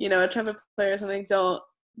 a trumpet player or something, don't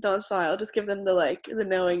smile. Just give them the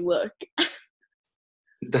knowing look.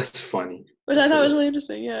 That's funny. Which I thought was really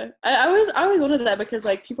interesting. Yeah, I always wondered that because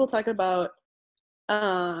like people talk about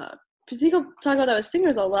that with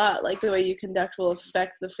singers a lot, like the way you conduct will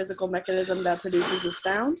affect the physical mechanism that produces the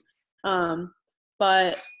sound.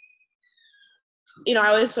 But I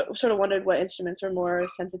always sort of wondered what instruments were more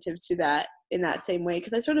sensitive to that in that same way,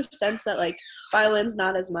 because I sort of sense that like violins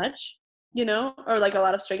not as much, or like a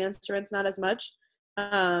lot of string instruments not as much.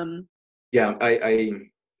 Yeah,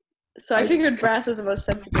 So I figured brass was the most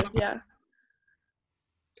sensitive. Yeah.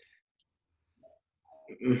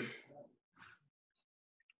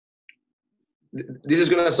 This is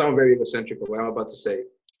gonna sound very eccentric, what I'm about to say.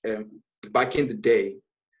 Back in the day,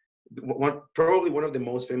 probably one of the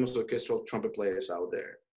most famous orchestral trumpet players out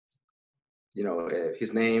there.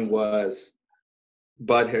 His name was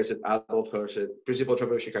Bud Herseth, Adolf Herseth, principal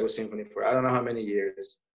trumpet of Chicago Symphony for I don't know how many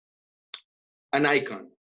years. An icon.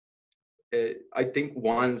 I think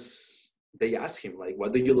once they asked him, like,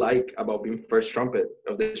 what do you like about being first trumpet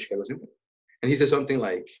of the Chicago Symphony? And he said something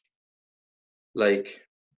like,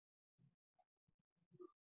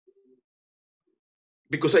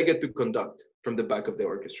 because I get to conduct from the back of the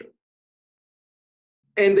orchestra.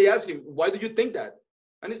 And they asked him, why do you think that?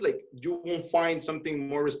 And he's like, you won't find something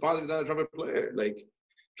more responsive than a trumpet player. Like,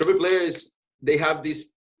 trumpet players, they have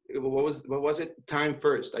this, what was it? Time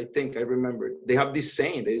first, I think, I remember. They have this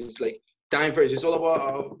saying, it's like, time first. It's all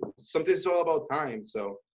about, something's all about time.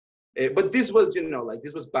 So, but this was,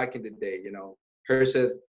 this was back in the day,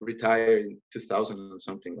 Herseth retired in 2000 or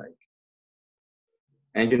something like.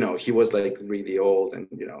 And, he was like really old and,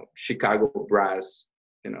 Chicago brass,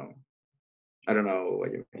 I don't know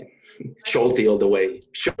what you mean. Schulte all the way.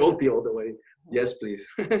 Schulte all the way. Yes, please.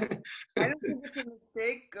 I don't think it's a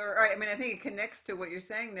mistake, I think it connects to what you're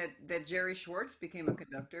saying that Jerry Schwartz became a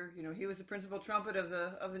conductor. He was the principal trumpet of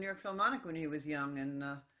the New York Philharmonic when he was young, and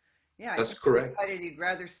yeah, That's correct. He decided he'd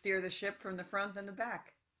rather steer the ship from the front than the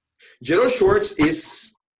back. Jerry Schwartz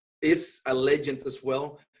is a legend as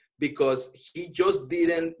well because he just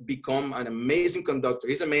didn't become an amazing conductor.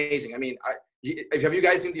 He's amazing. I mean, have you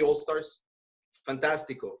guys seen the All Stars?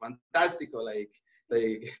 Fantastico, like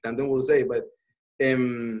Tandem will say, but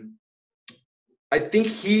I think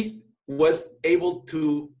he was able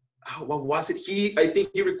to, what was it? I think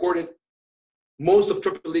he recorded most of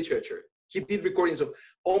trumpet literature. He did recordings of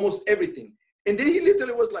almost everything. And then he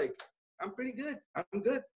literally was like, I'm pretty good. I'm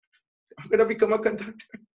good. I'm going to become a conductor.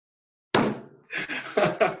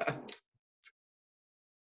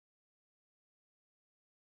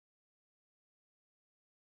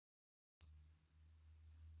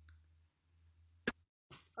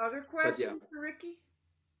 Other questions for Ricky?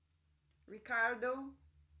 Ricardo?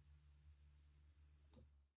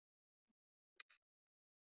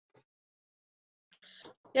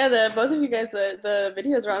 Yeah, both of you guys, the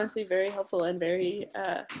videos are honestly very helpful and very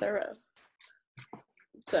thorough.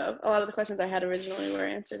 So a lot of the questions I had originally were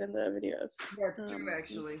answered in the videos. Yeah, true,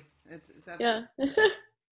 actually. It's yeah.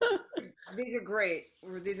 These are great.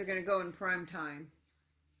 These are going to go in prime time.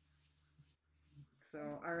 So,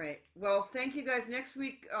 all right. Well, thank you guys. Next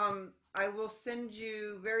week, I will send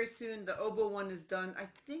you very soon. The oboe one is done. I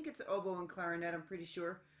think it's oboe and clarinet. I'm pretty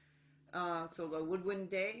sure. So the woodwind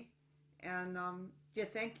day, and yeah,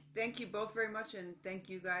 thank you both very much, and thank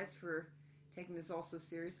you guys for taking this all so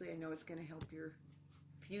seriously. I know it's going to help your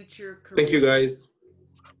future career. Thank you, guys.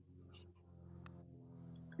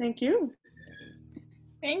 Thank you.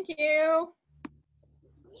 Thank you.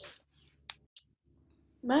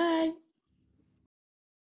 Bye.